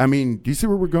 I mean, do you see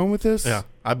where we're going with this? Yeah,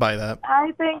 I buy that.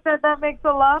 I think that makes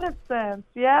a lot of sense.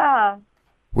 Yeah.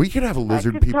 We could have a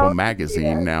Lizard People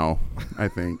magazine now, I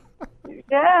think.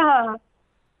 Yeah.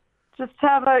 Just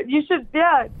have you should,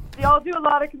 y'all do a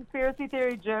lot of conspiracy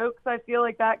theory jokes. I feel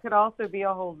like that could also be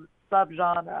a whole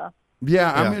subgenre.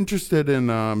 Yeah, I'm interested in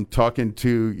talking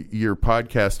to your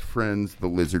podcast friends, the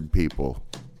Lizard People.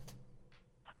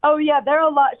 Oh yeah,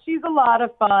 she's a lot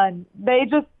of fun. They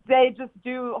just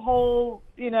do whole,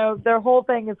 their whole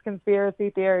thing is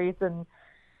conspiracy theories and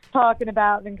talking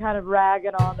about and kind of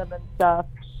ragging on them and stuff.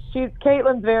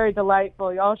 Caitlin's very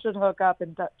delightful. Y'all should hook up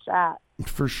and chat.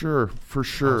 For sure.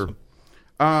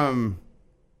 Awesome.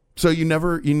 So you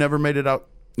never made it out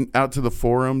to the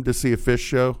Forum to see a Phish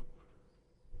show?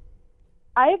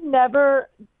 I've never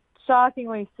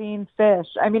shockingly seen Phish.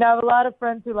 I mean, I have a lot of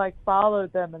friends who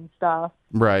followed them and stuff.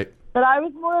 Right. But I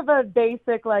was more of a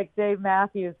basic Dave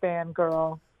Matthews Band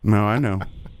girl. No, I know.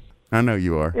 I know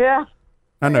you are. Yeah.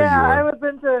 I know you are. I was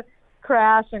into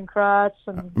Crash and Crutch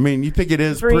and I mean, you think it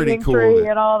is pretty cool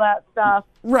and all that stuff.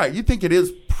 Right. You think it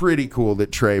is pretty cool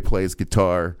that Trey plays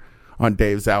guitar on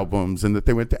Dave's albums and that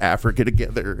they went to Africa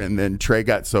together and then Trey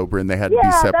got sober and they had to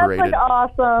be separated. Yeah,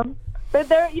 that's awesome. But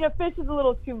Phish is a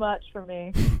little too much for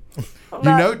me.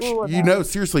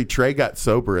 Seriously, Trey got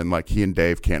sober and he and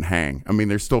Dave can't hang. I mean,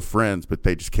 they're still friends, but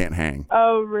they just can't hang.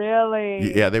 Oh,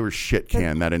 really? Yeah, they were shit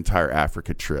canned that entire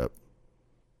Africa trip.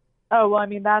 Oh, well, I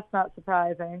mean, that's not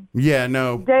surprising. Yeah,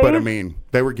 no, but I mean,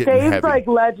 they were getting Dave's heavy.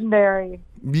 Legendary.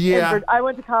 Yeah. I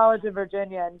went to college in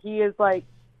Virginia, and he is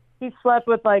he slept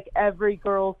with every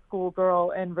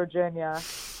schoolgirl in Virginia.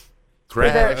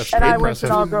 Crash. And I went to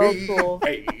an all-girls school.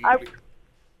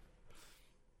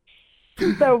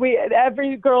 So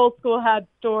every girls' school had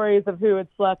stories of who had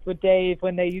slept with Dave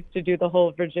when they used to do the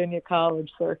whole Virginia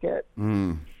college circuit.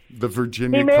 The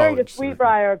Virginia He married college a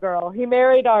Sweetbriar girl. He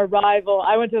married our rival.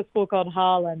 I went to a school called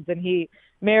Hollins, and he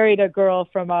married a girl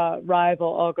from a rival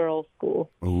all-girls school.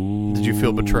 Ooh. Did you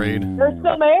feel betrayed? They're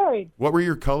still married. What were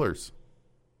your colors?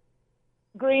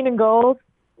 Green and gold.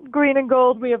 Green and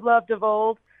gold we have loved of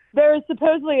old. There is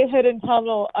supposedly a hidden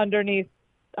tunnel underneath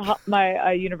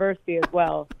my university as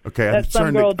well. Okay, that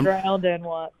some girl drowned in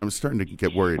once. I'm starting to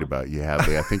get worried about you,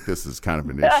 Hadley. I think this is kind of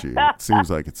an issue. It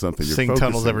seems like it's something you're seeing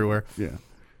tunnels everywhere. Yeah.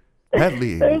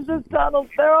 Hadley. There's just tunnels.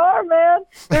 There are, man.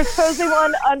 There's supposedly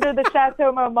one under the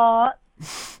Chateau Marmont.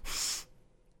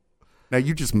 Now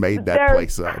you just made that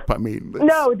place up. I mean,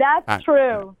 no, that's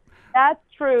true. That's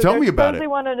true. Tell me about it. There's supposedly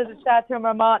one under the Chateau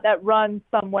Marmont that runs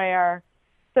somewhere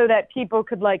so that people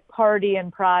could party in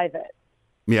private.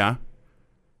 Yeah.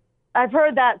 I've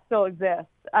heard that still exists.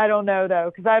 I don't know,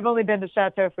 though, because I've only been to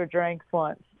Chateau for drinks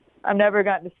once. I've never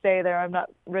gotten to stay there. I'm not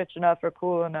rich enough or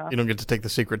cool enough. You don't get to take the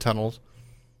secret tunnels?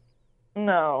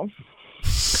 No.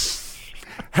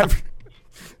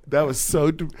 That was so...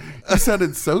 You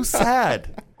sounded so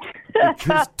sad.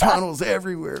 There's tunnels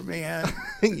everywhere, man.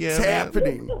 It's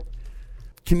happening.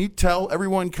 Can you tell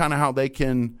everyone kind of how they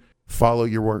can follow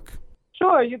your work?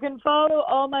 Sure. You can follow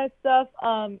all my stuff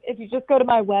if you just go to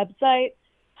my website,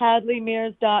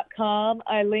 HadleyMears.com.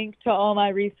 I link to all my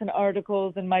recent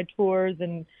articles and my tours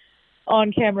and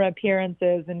on-camera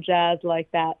appearances and jazz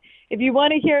like that. If you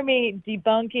want to hear me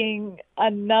debunking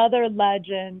another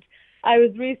legend, I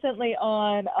was recently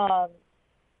on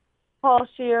Paul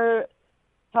Scheer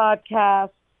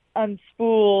podcast,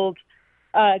 Unspooled,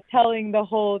 telling the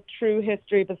whole true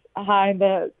history behind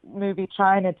the movie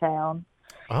Chinatown.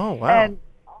 Oh, wow. And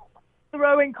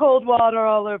throwing cold water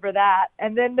all over that.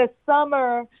 And then this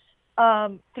summer,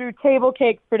 through Table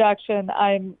Cakes Production,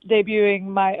 I'm debuting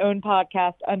my own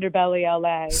podcast, Underbelly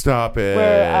LA. Stop it.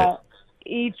 Where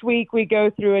each week we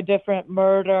go through a different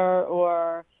murder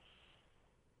or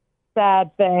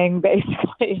sad thing,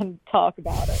 basically, and talk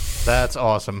about it. That's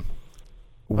awesome.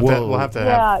 Whoa. We'll have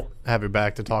to have you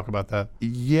back to talk about that.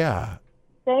 Yeah.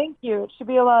 Thank you. It should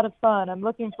be a lot of fun. I'm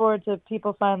looking forward to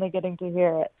people finally getting to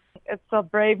hear it. It's a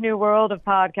brave new world of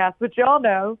podcasts, which y'all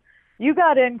know. You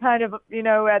got in kind of,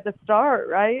 at the start,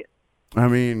 right? I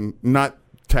mean, not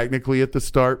technically at the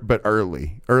start, but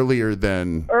earlier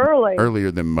than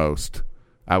most,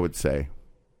 I would say.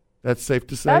 That's safe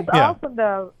to say. That's awesome,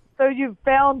 though. So you've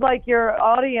found like your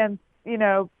audience,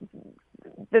 that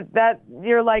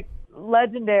you're like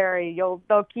legendary.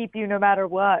 They'll keep you no matter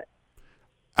what.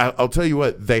 I'll tell you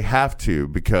what, they have to,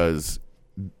 because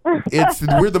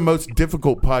we're the most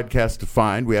difficult podcast to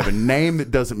find. We have a name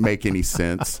that doesn't make any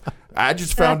sense. I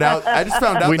just found out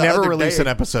we never release an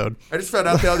episode. I just found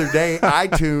out the other day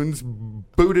iTunes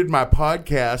booted my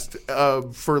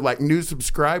podcast for like new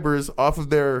subscribers off of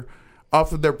their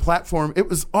platform. It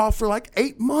was off for like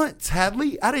 8 months,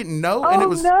 Hadley. I didn't know. And it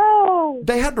was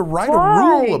they had to write a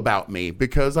rule about me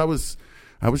because I was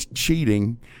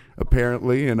cheating,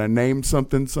 apparently, and I named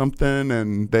something,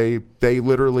 and they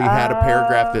literally had a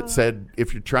paragraph that said,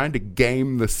 if you're trying to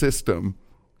game the system,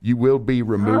 you will be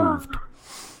removed.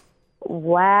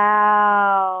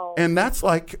 Wow. And that's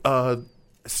like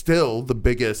still the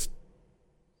biggest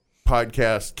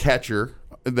podcast catcher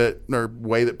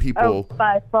way that people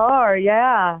by far,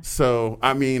 yeah. So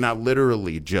I mean, I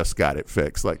literally just got it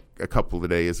fixed like a couple of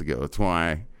days ago. That's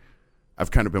why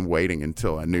I've kind of been waiting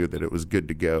until I knew that it was good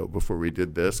to go before we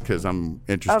did this, because I'm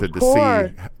interested to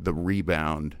see the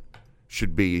rebound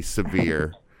should be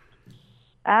severe.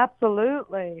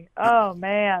 Absolutely. Oh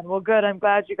man. Well, good. I'm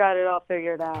glad you got it all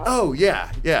figured out. Oh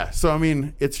yeah. So I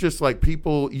mean, it's just like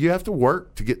you have to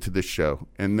work to get to this show,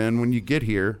 and then when you get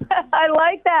here, I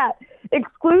like that.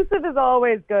 Exclusive is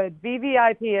always good.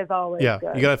 VVIP is always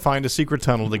good. You got to find a secret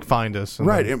tunnel to find us.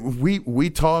 Right. And we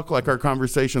talk like our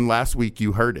conversation last week.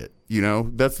 You heard it.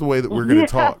 That's the way that we're going to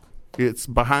talk. It's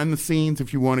behind the scenes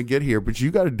if you want to get here, but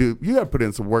you got to put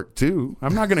in some work too.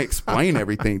 I'm not going to explain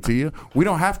everything to you. We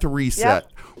don't have to reset.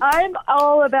 Yep. I'm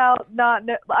all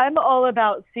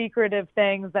about secretive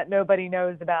things that nobody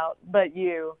knows about but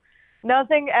you.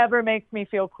 Nothing ever makes me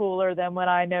feel cooler than when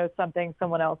I know something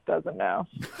someone else doesn't know.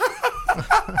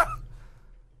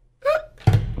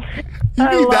 You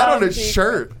need that on a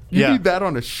shirt. You need that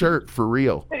on a shirt for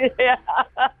real. Yeah.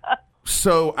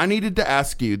 So I needed to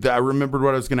ask you. I remembered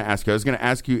what I was going to ask you. I was going to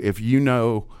ask you if you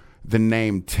know the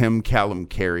name Tim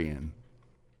Kalamkarian.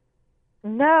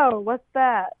 No, what's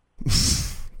that?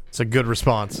 It's a good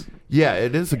response. Yeah,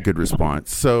 it is a good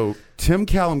response. So Tim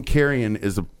Kalamkarian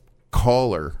is a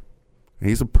caller.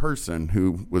 He's a person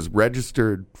who was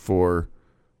registered for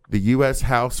the U.S.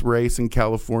 House race in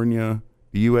California,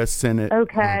 the U.S. Senate,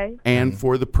 and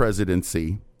for the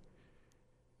presidency.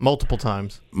 Multiple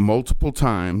times.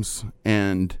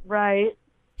 And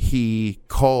he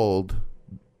called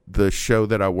the show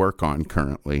that I work on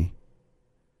currently,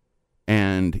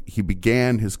 and he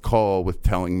began his call with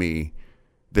telling me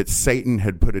that Satan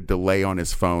had put a delay on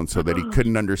his phone so that he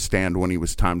couldn't understand when he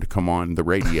was time to come on the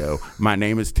radio. My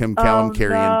name is Tim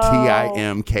Kalamkarian,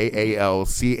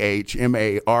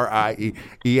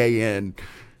 TimKalmKalmarian.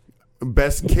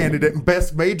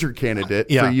 Best major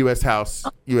candidate for U.S. House.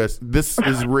 This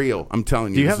is real. I'm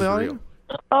telling you. Do you have the audio? Real.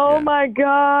 Oh my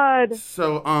God.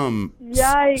 So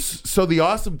yikes. So the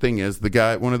awesome thing is the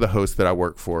guy, one of the hosts that I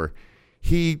work for,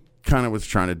 he kind of was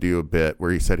trying to do a bit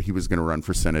where he said he was going to run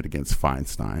for Senate against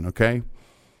Feinstein. Okay.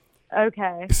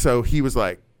 So he was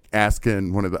like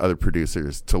asking one of the other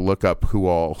producers to look up who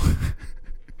all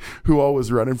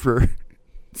was running for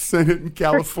Senate in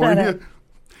California.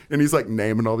 And he's like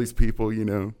naming all these people,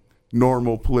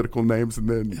 normal political names. And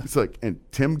then he's like, and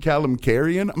Tim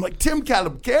Kalamkarian? I'm like, Tim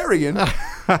Kalamkarian?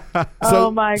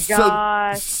 Oh my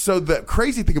God. So the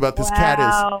crazy thing about this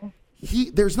cat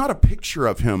is there's not a picture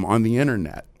of him on the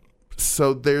internet.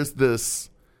 So there's this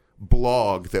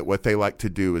blog that what they like to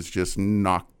do is just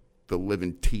knock the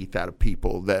living teeth out of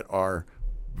people that are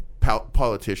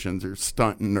politicians or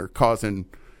stunting or causing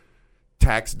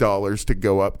tax dollars to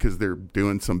go up because they're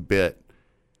doing some bit.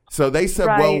 So they said,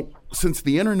 well, since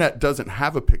the internet doesn't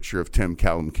have a picture of Tim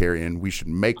Kalamkarian, we should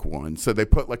make one. So they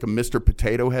put like a Mr.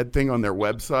 Potato Head thing on their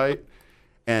website,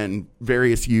 and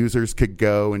various users could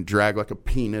go and drag like a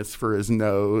penis for his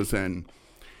nose. And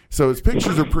so his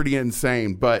pictures are pretty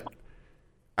insane. But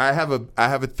I have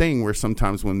a thing where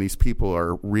sometimes when these people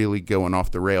are really going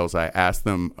off the rails, I ask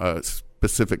them a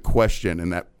specific question,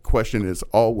 and that question is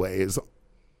always,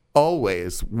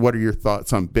 what are your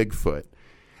thoughts on Bigfoot?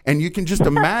 And you can just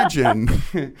imagine,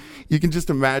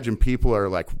 people are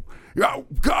like, oh,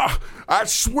 God, I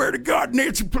swear to God,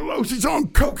 Nancy Pelosi's on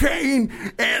cocaine,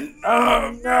 and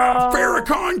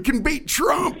Farrakhan can beat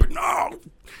Trump. No.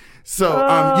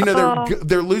 So,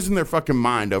 they're losing their fucking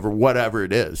mind over whatever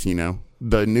it is,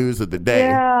 the news of the day.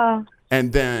 Yeah.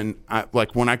 And then,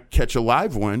 when I catch a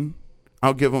live one,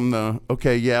 I'll give them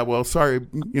sorry,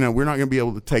 we're not going to be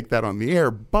able to take that on the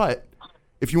air, but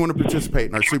if you want to participate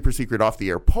in our super secret off the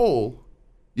air poll,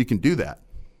 you can do that.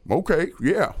 Okay,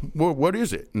 yeah. Well, what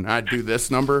is it? And I do this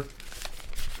number.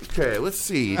 Okay, let's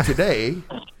see. Today's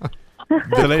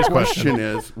question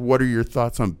is, what are your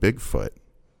thoughts on Bigfoot?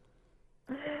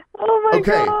 Oh my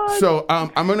okay, God. So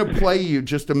I'm going to play you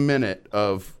just a minute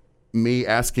of me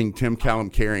asking Tim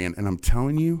Kalamkarian, and I'm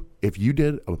telling you, if you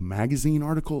did a magazine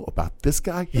article about this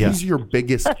guy, he's your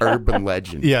biggest urban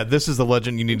legend. Yeah, this is the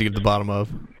legend you need to get to the bottom of.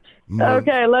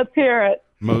 Okay, let's hear it.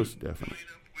 Most definitely.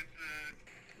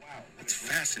 Wow, that's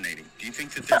fascinating. Do you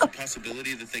think that there's a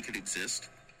possibility that they could exist?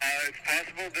 It's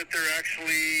possible that they're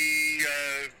actually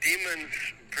demons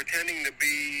pretending to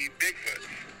be Bigfoot.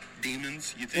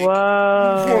 Demons, you think?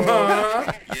 Whoa.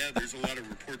 Yeah, there's a lot of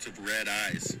reports of red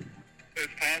eyes.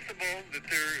 It's possible that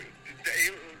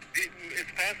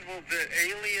it's possible that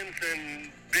aliens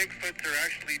and Bigfoots are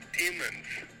actually demons.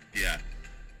 Yeah.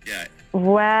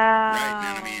 Wow. Right,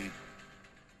 man. I mean,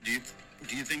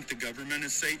 do you think the government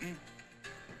is Satan?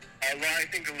 Well, I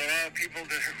think a lot of people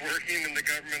that are working in the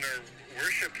government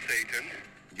worship Satan.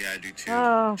 Yeah, I do too.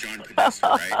 Oh. John Podesta,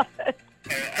 right?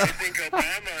 I think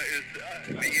Obama is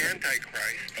the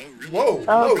Antichrist. Oh, really? Whoa.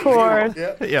 Of course.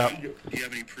 Yeah. Do you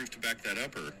have any proof to back that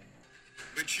up, or?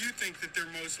 But you think that they're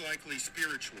most likely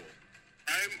spiritual?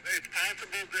 It's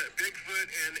possible that Bigfoot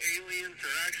and aliens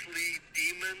are actually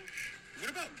demons. What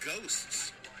about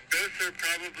ghosts? Ghosts are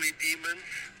probably demons.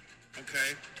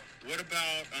 Okay. What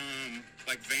about,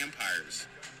 vampires?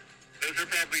 Those are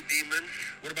probably demons.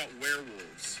 What about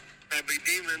werewolves? Probably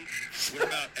demons. What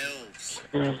about elves?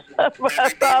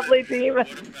 Probably demons.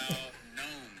 What about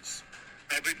gnomes?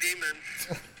 Probably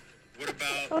demons. What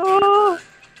about... Oh.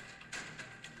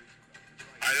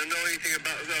 I don't know anything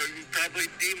about probably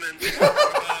demons.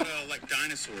 What about,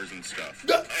 dinosaurs and stuff?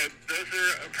 Those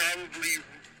are probably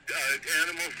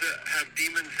animals that have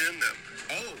demons in them.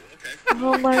 Oh, okay.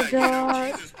 Oh my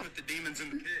God. Jesus put the demons in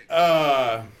the pig.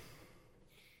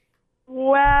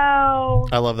 Wow.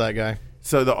 I love that guy.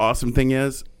 So the awesome thing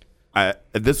is,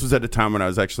 this was at a time when I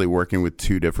was actually working with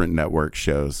two different network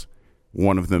shows.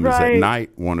 One of them is at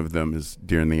night, one of them is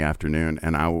during the afternoon,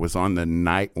 and I was on the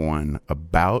night one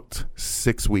about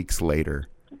 6 weeks later,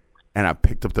 and I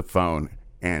picked up the phone,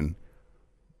 and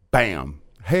bam,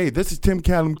 hey, this is Tim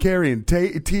Kalamkarian.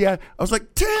 I was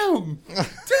like, Tim,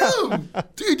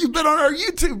 dude, you've been on our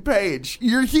YouTube page.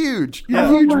 You're huge. You're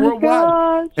huge worldwide.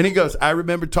 Gosh. And he goes, I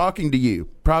remember talking to you.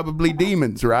 Probably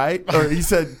demons, right? Or he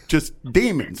said just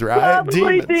demons, right?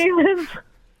 Probably demons.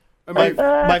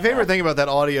 My favorite thing about that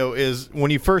audio is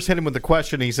when you first hit him with the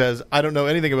question, he says, I don't know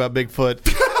anything about Bigfoot.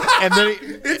 And then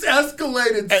it's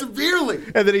escalated severely.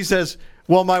 And then he says,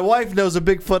 well, my wife knows a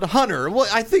Bigfoot hunter. Well,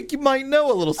 I think you might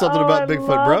know a little something about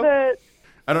Bigfoot, bro. It.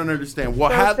 I don't understand. Well,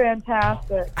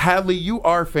 fantastic. Hadley, you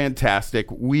are fantastic.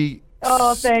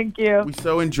 Thank you. We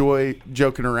so enjoy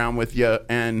joking around with you,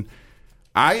 and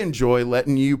I enjoy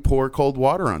letting you pour cold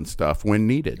water on stuff when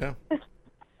needed. Yeah.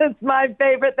 It's my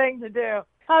favorite thing to do.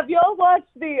 Have y'all watched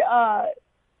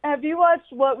Have you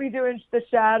watched What We Do in the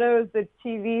Shadows, the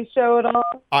TV show at all?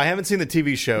 I haven't seen the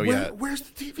TV show yet. Where's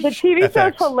the TV show? The TV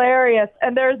show's FX. hilarious,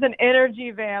 and there's an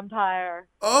energy vampire.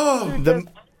 Oh,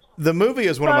 the movie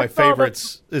is one of my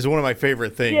favorites. Is one of my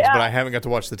favorite things, but I haven't got to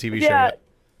watch the TV show yet.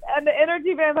 And the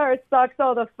energy vampire sucks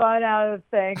all the fun out of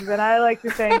things, and I like to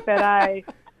think that I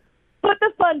put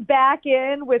the fun back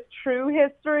in with true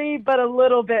history, but a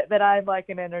little bit that I'm like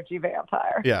an energy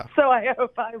vampire. Yeah. So I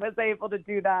hope I was able to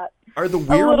do that. Are the a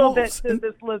little bit werewolves to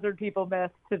this lizard people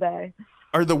myth today.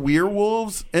 Are the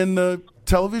werewolves in the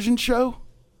television show?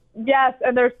 Yes,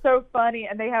 and they're so funny,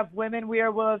 and they have women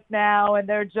werewolves now, and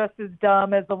they're just as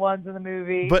dumb as the ones in the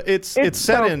movie. But it's set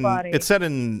so in funny. it's set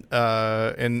in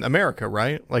America,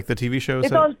 right? Like the TV show.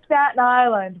 It's on Staten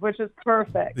Island, which is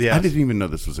perfect. Yeah, I didn't even know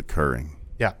this was occurring.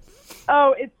 Yeah.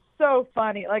 Oh, it's so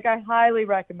funny. Like, I highly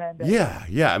recommend it.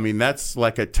 Yeah. I mean, that's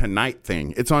like a tonight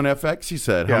thing. It's on FX, you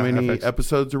said. Yeah, How many FX.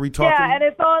 episodes are we talking? Yeah, and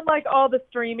it's on, like, all the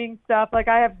streaming stuff. Like,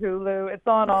 I have Hulu. It's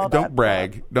on all that Don't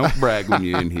brag. Don't brag when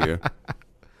you're in here.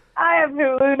 I have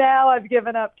Hulu now. I've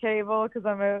given up cable because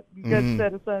I'm a good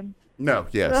citizen. No,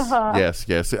 yes, Uh-huh.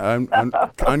 yes.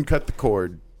 Uncut the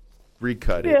cord,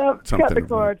 recut it. Yeah, something cut the of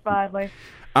cord finally.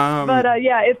 that. But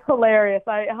yeah, it's hilarious.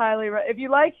 I highly if you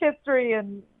like history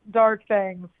and dark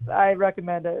things, I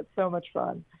recommend it. It's so much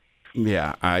fun.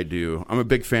 Yeah, I do. I'm a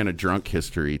big fan of Drunk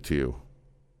History too.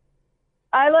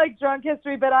 I like Drunk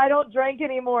History, but I don't drink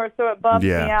anymore, so it bums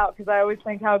Yeah. me out because I always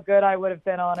think how good I would have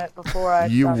been on it before I.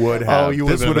 You stopped would it. have. you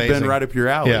this would've would been have been amazing. right up your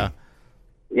alley. Yeah.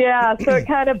 Yeah, so it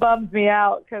kind of bums me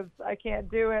out because I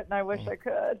can't do it, and I wish I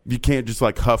could. You can't just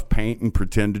like huff paint and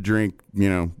pretend to drink,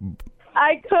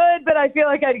 I could, but I feel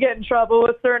like I'd get in trouble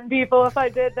with certain people if I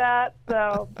did that.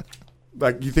 So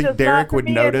like you think just Derek not for would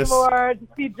me notice? anymore.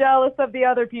 Just be jealous of the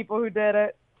other people who did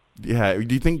it. Yeah.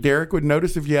 Do you think Derek would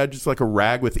notice if you had just like a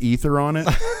rag with ether on it?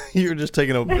 You're just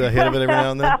taking a hit of it every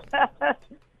now and then.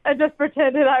 I just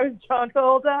pretended I was drunk the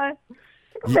whole time.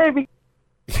 Maybe.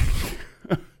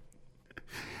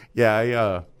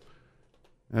 Yeah,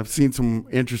 I've seen some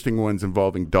interesting ones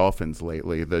involving dolphins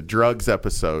lately. The drugs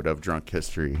episode of Drunk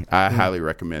History. I highly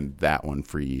recommend that one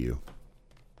for you.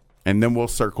 And then we'll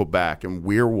circle back and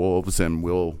werewolves, and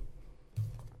we'll,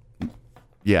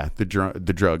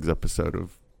 the drugs episode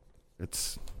of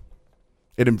it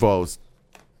involves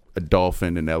a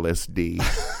dolphin and LSD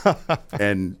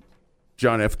and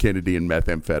John F. Kennedy and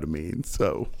methamphetamine.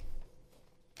 So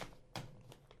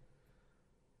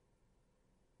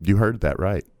you heard that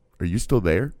right. Are you still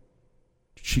there?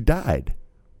 She died.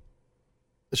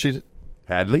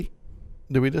 Hadley?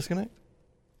 Did we disconnect?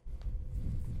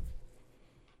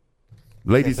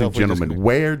 Ladies and gentlemen,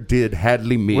 where did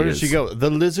Hadley Mears? Where did she go?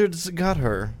 The lizards got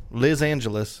her. Liz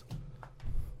Angeles.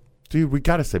 Dude, we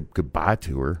got to say goodbye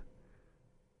to her.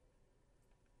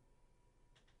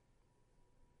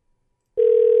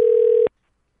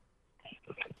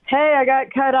 Hey, I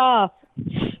got cut off.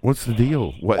 What's the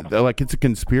deal? What? Like it's a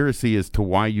conspiracy as to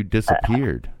why you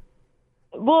disappeared.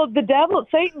 Well,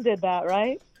 Satan did that,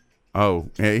 right? Oh,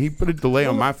 yeah, he put a delay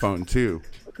on my phone too.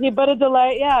 He put a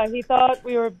delay. Yeah, he thought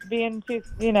we were being too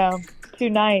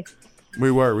nice.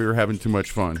 We were having too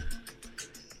much fun.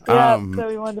 Yeah, so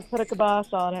we wanted to put a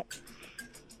kibosh on it.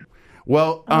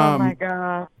 Well, oh my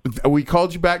God. We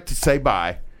called you back to say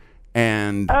bye.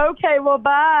 And okay, well,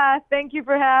 bye. Thank you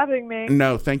for having me.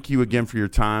 No, thank you again for your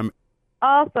time.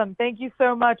 Awesome. Thank you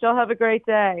so much. Y'all have a great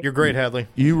day. You're great, Hadley.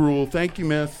 You rule. Thank you,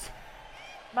 miss.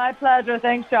 My pleasure.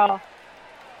 Thanks, y'all.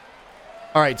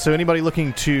 All right, so anybody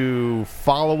looking to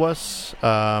follow us,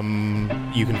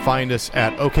 you can find us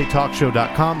at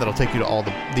oktalkshow.com. That'll take you to all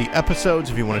the episodes.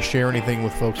 If you want to share anything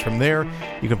with folks from there,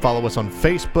 you can follow us on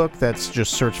Facebook. That's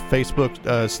just search Facebook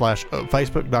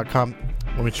Facebook.com.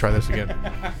 Let me try this again.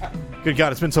 Good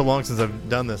God, it's been so long since I've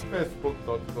done this.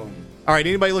 Facebook.com. All right,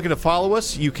 anybody looking to follow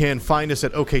us, you can find us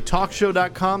at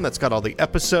oktalkshow.com. That's got all the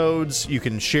episodes. You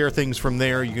can share things from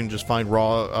there. You can just find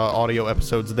raw audio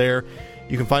episodes there.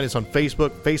 You can find us on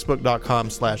Facebook,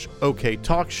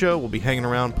 facebook.com/oktalkshow. We'll be hanging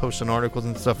around, posting articles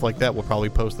and stuff like that. We'll probably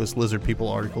post this Lizard People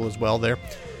article as well there.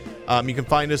 You can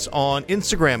find us on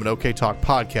Instagram at OK Talk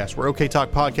Podcast. We're OK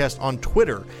Talk Podcast on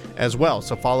Twitter as well,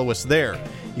 so follow us there.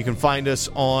 You can find us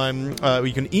on,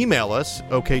 you can email us,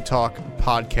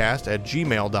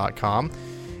 oktalkpodcast@gmail.com.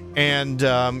 And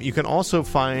you can also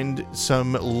find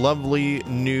some lovely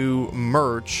new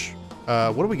merch.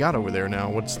 What do we got over there now?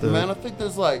 What's the... Man, I think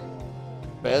there's like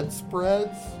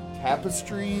bedspreads,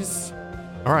 tapestries.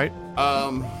 All right.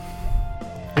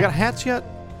 They got hats yet?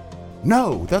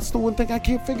 No, that's the one thing I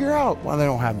can't figure out why they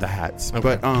don't have the hats.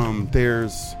 Okay. But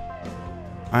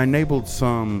I enabled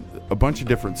a bunch of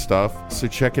different stuff, so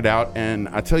check it out. And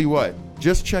I tell you what,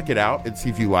 just check it out and see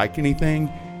if you like anything.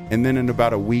 And then in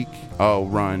about a week,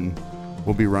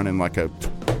 we'll be running like a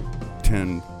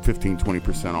 10, 15,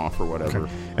 20% off or whatever.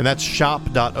 Okay. And that's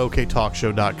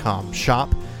shop.oktalkshow.com.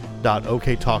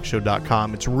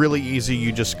 Shop.oktalkshow.com. It's really easy.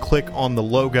 You just click on the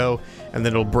logo, and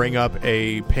then it'll bring up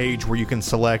a page where you can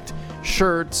select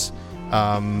shirts,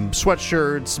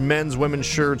 sweatshirts, men's, women's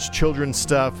shirts, children's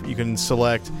stuff. You can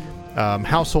select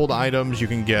household items. You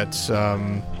can get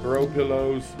throw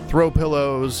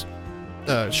pillows,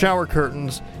 shower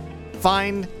curtains,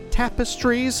 fine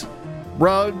tapestries,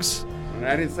 rugs.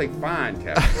 I didn't say fine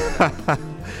tapestries.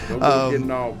 Nobody's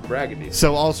getting all braggedy.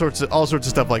 So all sorts of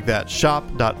stuff like that.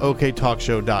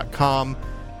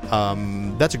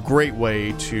 Shop.oktalkshow.com. That's a great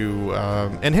way to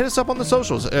and hit us up on the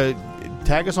socials.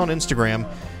 Tag us on Instagram.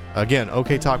 Again,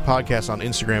 OK Talk Podcast on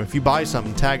Instagram. If you buy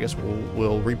something, tag us.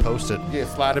 We'll repost it. Yeah,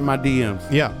 slide in my DMs.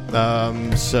 Yeah.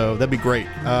 So that'd be great.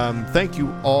 Thank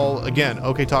you all again.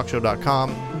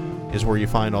 OKTalkshow.com is where you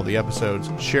find all the episodes.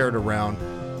 Share it around.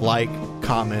 like,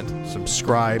 comment,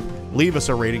 subscribe, leave us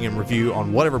a rating and review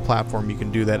on whatever platform you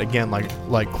can do that. Again,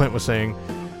 like Clint was saying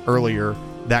earlier,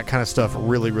 that kind of stuff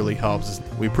really, really helps.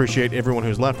 We appreciate everyone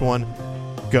who's left one.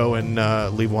 Go and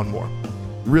leave one more.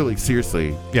 Really,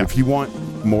 seriously, yeah. If you want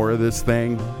more of this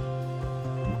thing,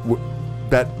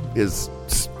 that is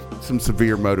some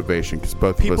severe motivation, because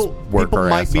both of us work our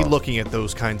ass off. People might be looking at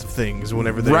those kinds of things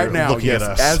whenever they're right now, looking yes,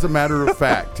 at us. As a matter of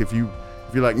fact, if you're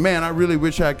like, man, I really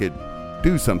wish I could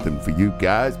do something for you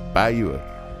guys, buy you a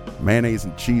mayonnaise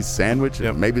and cheese sandwich,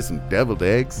 and maybe some deviled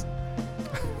eggs.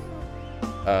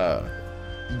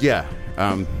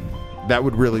 That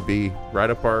would really be right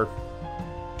up our.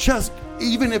 Just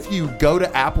even if you go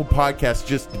to Apple Podcasts,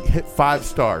 just hit 5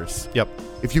 stars. Yep.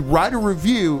 If you write a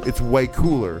review, it's way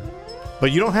cooler.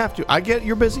 But you don't have to. I get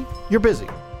you're busy. You're busy.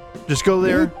 Just go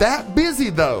there. You're that busy,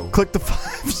 though. Click the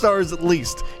 5 stars at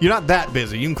least. You're not that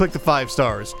busy. You can click the 5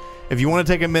 stars. If you want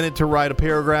to take a minute to write a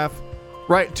paragraph,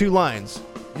 write 2 lines.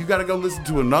 You got to go listen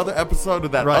to another episode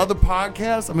of that other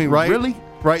podcast? I mean, really?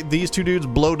 Right, these 2 dudes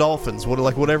blow dolphins.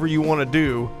 Whatever you want to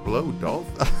do. Blow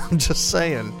dolphins? I'm just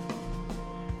saying.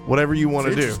 Whatever you want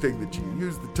to do. It's interesting that you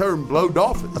use the term blow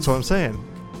dolphins. That's what I'm saying.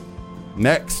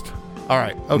 Next. All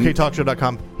right,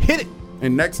 oktalkshow.com. Hit it.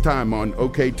 And next time on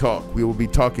OK Talk, we will be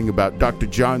talking about Dr.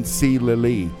 John C.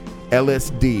 Lilly,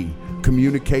 LSD,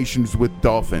 communications with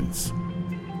dolphins,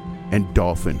 and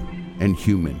dolphin and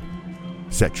human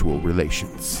sexual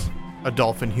relations. A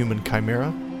dolphin-human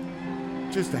chimera?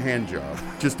 Just a hand job.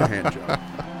 Just a hand job.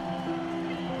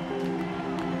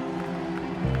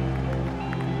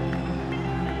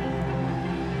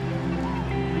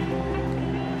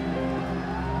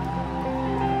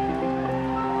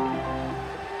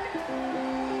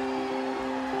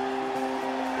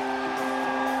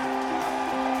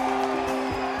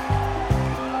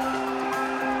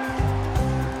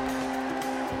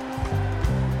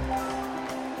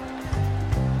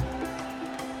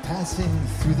 Passing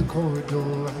through the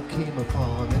corridor, I came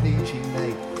upon an aging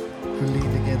knight who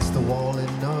leaned against the wall in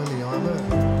gnarly armor.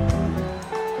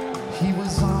 He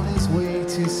was on his way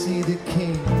to see the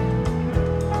king.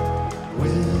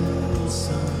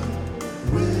 Wilson,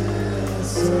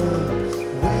 Wilson,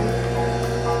 Wilson.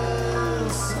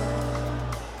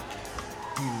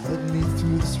 He led me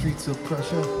through the streets of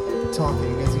Prussia,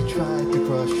 talking as he tried to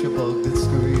crush a bug that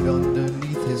scurried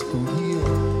underneath his boot heel.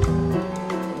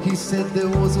 He said there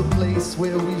was a place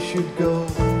where we should go.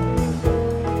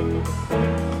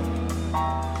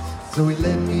 So he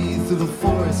led me through the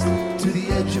forest to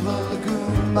the edge of a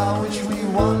lagoon, by which we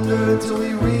wandered till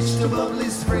we reached a bubbly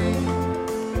spring.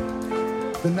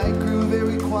 The night grew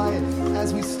very quiet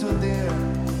as we stood there.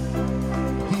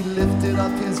 He lifted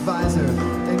up his visor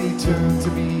and he turned to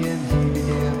me and he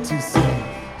began to sing.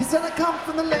 He said, I come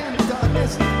from the land of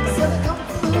darkness. He said, I come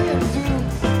from the land of doom.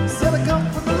 He said, I come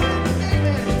from the land of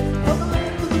Amen, from the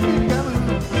land of the big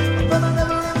gaboon. But I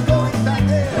never am going back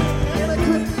there, and I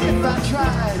couldn't if I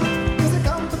tried. Cause I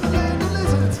come from the land of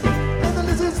lizards, and the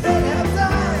lizards they have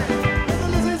died. And the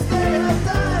lizards they have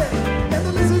died. And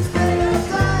the lizards they have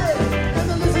died. And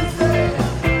the lizards they have.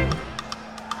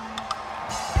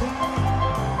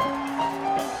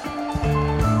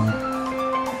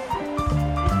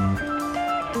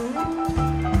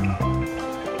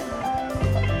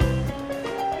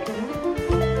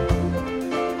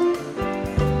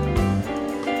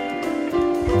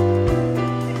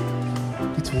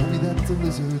 He told me that the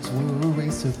lizards were a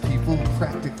race of people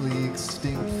practically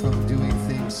extinct from doing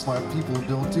things smart people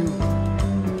don't do.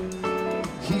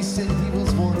 He said he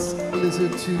was once a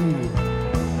lizard too.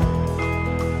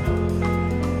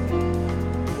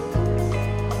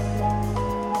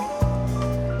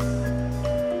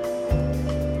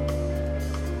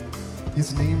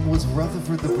 His name was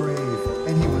Rutherford the Brave,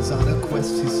 and he was on a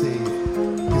quest to save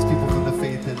his people from the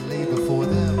fate that lay before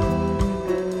them.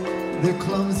 Their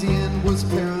clumsy end was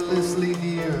perilously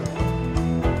near.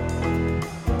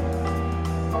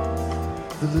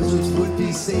 The lizards would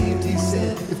be saved, he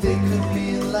said, if they could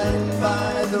be enlightened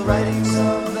by the writings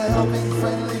of the helping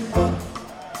friendly book.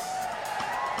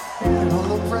 And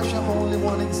although pressure only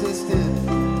one existed,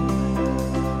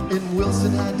 and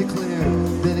Wilson had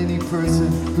declared that any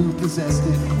person who possessed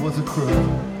it was a crook.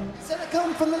 He said, I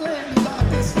come from the land of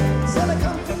darkness. He said, I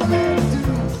come from the land of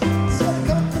doom. He said, I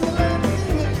come from the land of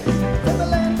England, from the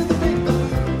land of the big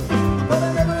balloon. But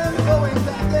I never am going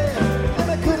back there,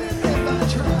 and I couldn't if I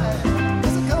tried.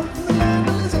 Cause I come from the land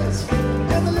of lizards,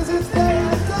 and the lizards they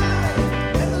have died.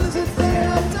 And the lizards they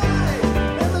have died.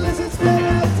 And the lizards they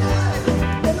have died.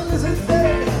 And the lizards they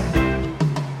have died.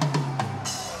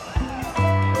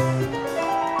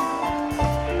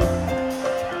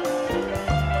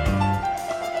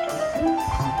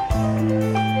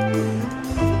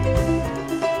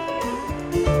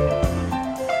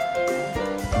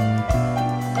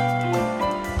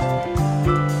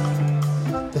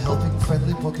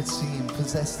 book, it seemed,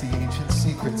 possessed the ancient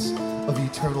secrets of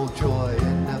eternal joy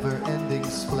and never-ending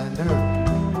splendor.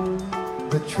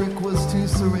 The trick was to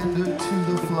surrender to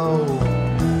the flow.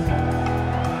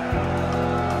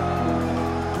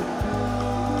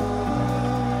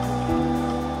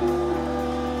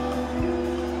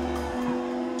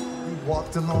 We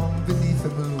walked along beneath the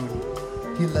moon.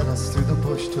 He led us through the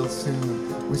bush till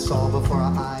soon we saw before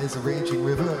our eyes a raging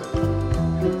river.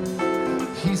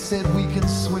 He said we can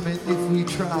swim it if we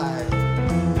try.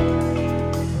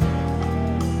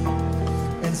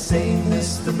 And saying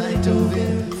this, the night dove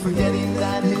in, forgetting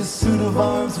that his suit of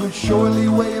arms would surely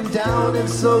weigh him down, and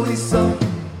so he sunk.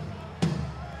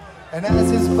 And as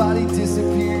his body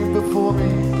disappeared before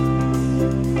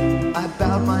me, I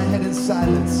bowed my head in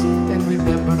silence and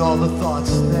remembered all the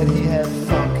thoughts that he had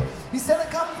thunk. He said, I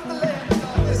come from the land of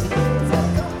darkness. He said,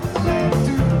 I come from the land of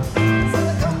doom. He said,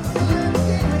 I come from the land of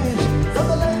Gage, from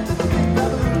the land of the big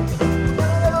baboon.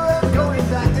 And I never am going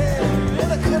back there, and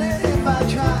I couldn't if I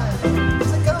tried. He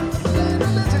said, come from the land of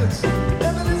lizards,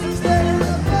 and the lizards there.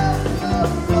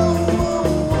 Whoa.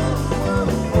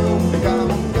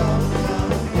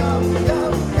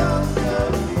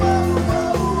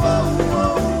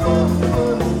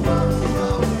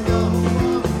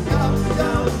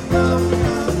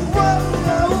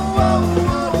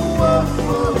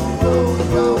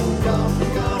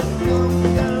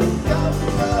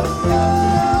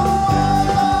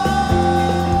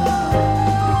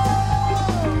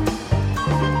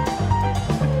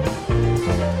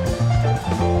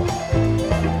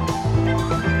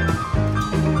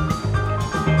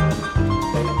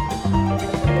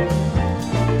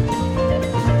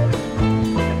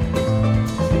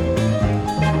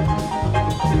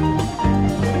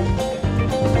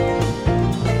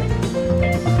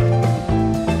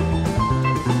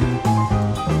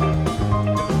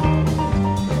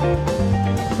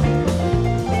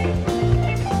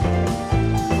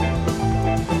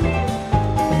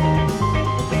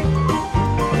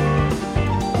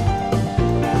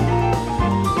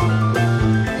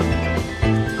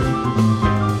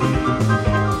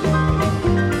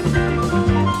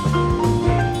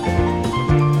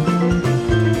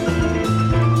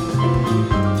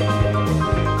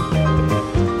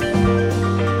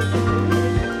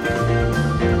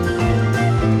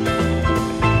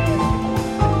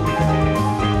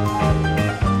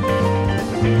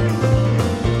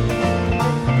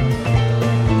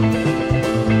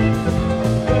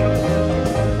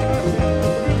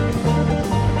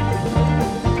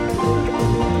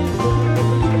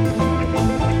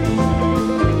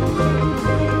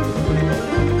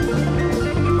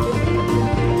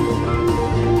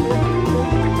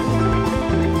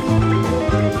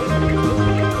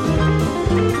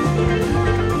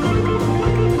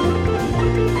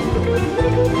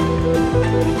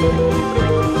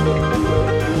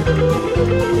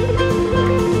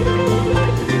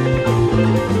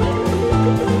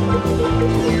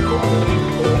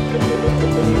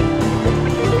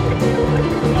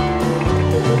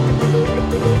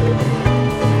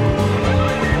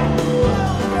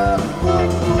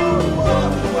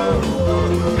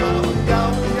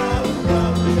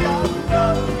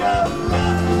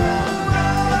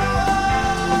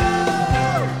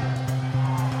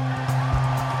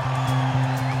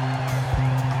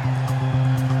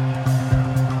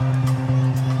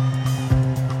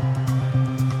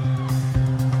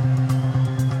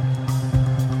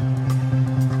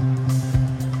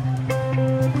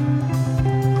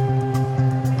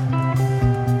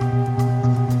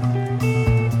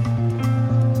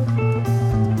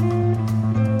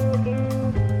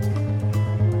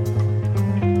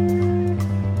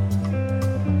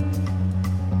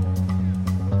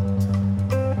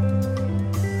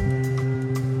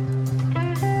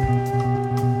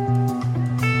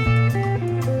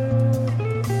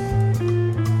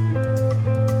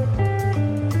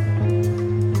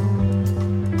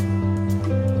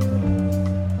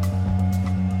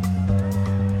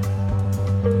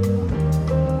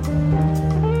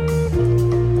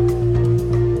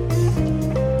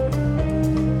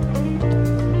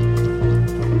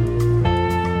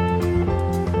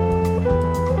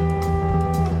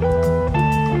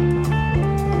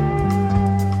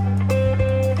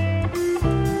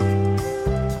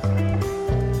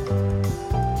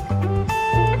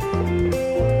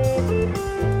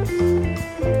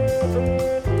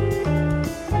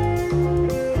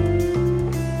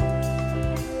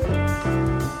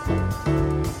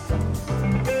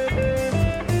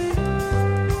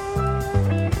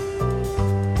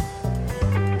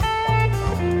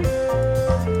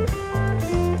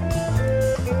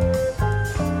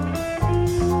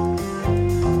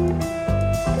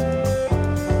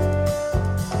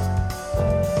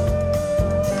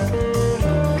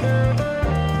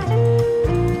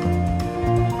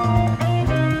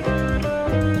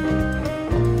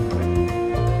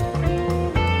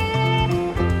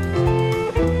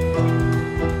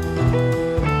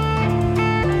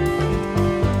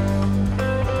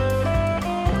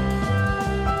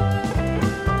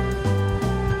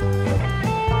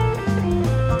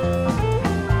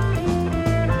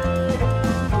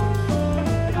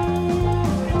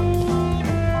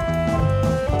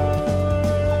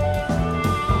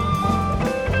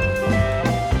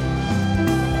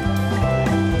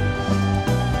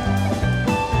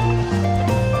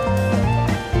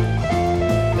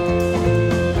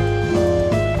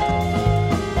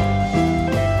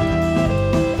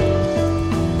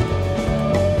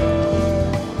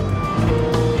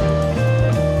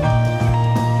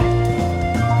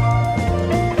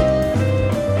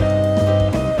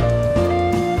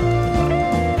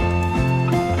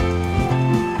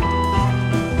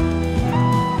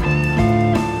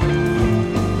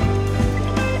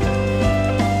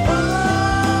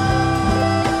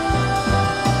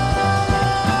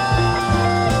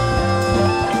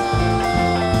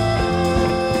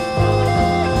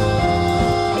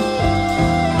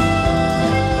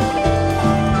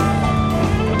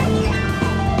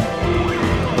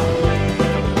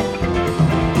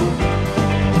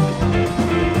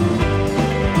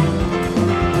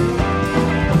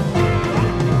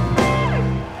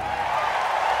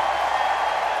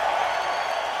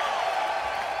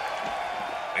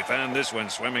 this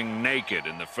one swimming naked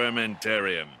in the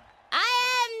fermentarium.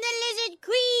 I am the Lizard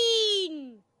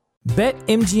Queen!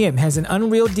 BetMGM has an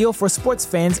unreal deal for sports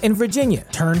fans in Virginia.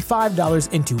 Turn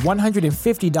 $5 into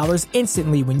 $150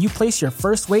 instantly when you place your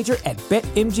first wager at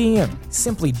BetMGM.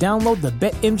 Simply download the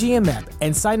BetMGM app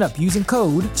and sign up using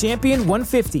code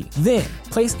Champion150. Then,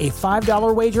 place a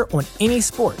 $5 wager on any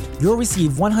sport. You'll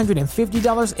receive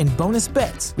 $150 in bonus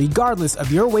bets, regardless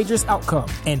of your wager's outcome.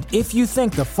 And if you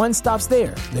think the fun stops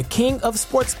there, the King of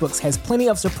Sportsbooks has plenty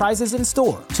of surprises in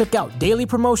store. Check out daily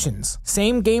promotions,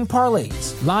 same-game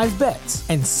parlays, live bets,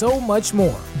 and so much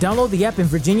more. Download the app in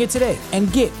Virginia today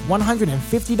and get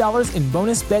 $150 in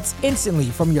bonus bets instantly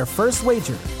from your first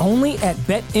wager. Only at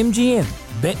BetMGM.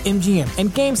 BetMGM and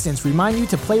GameSense remind you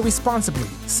to play responsibly.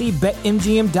 See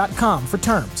BetMGM.com for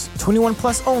terms. 21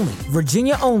 plus only.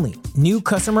 Virginia only. New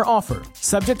customer offer.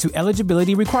 Subject to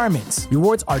eligibility requirements.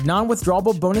 Rewards are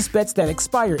non-withdrawable bonus bets that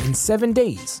expire in 7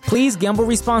 days. Please gamble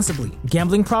responsibly.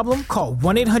 Gambling problem? Call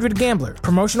 1-800-GAMBLER.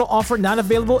 Promotional offer not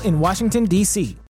available in Washington, D.C.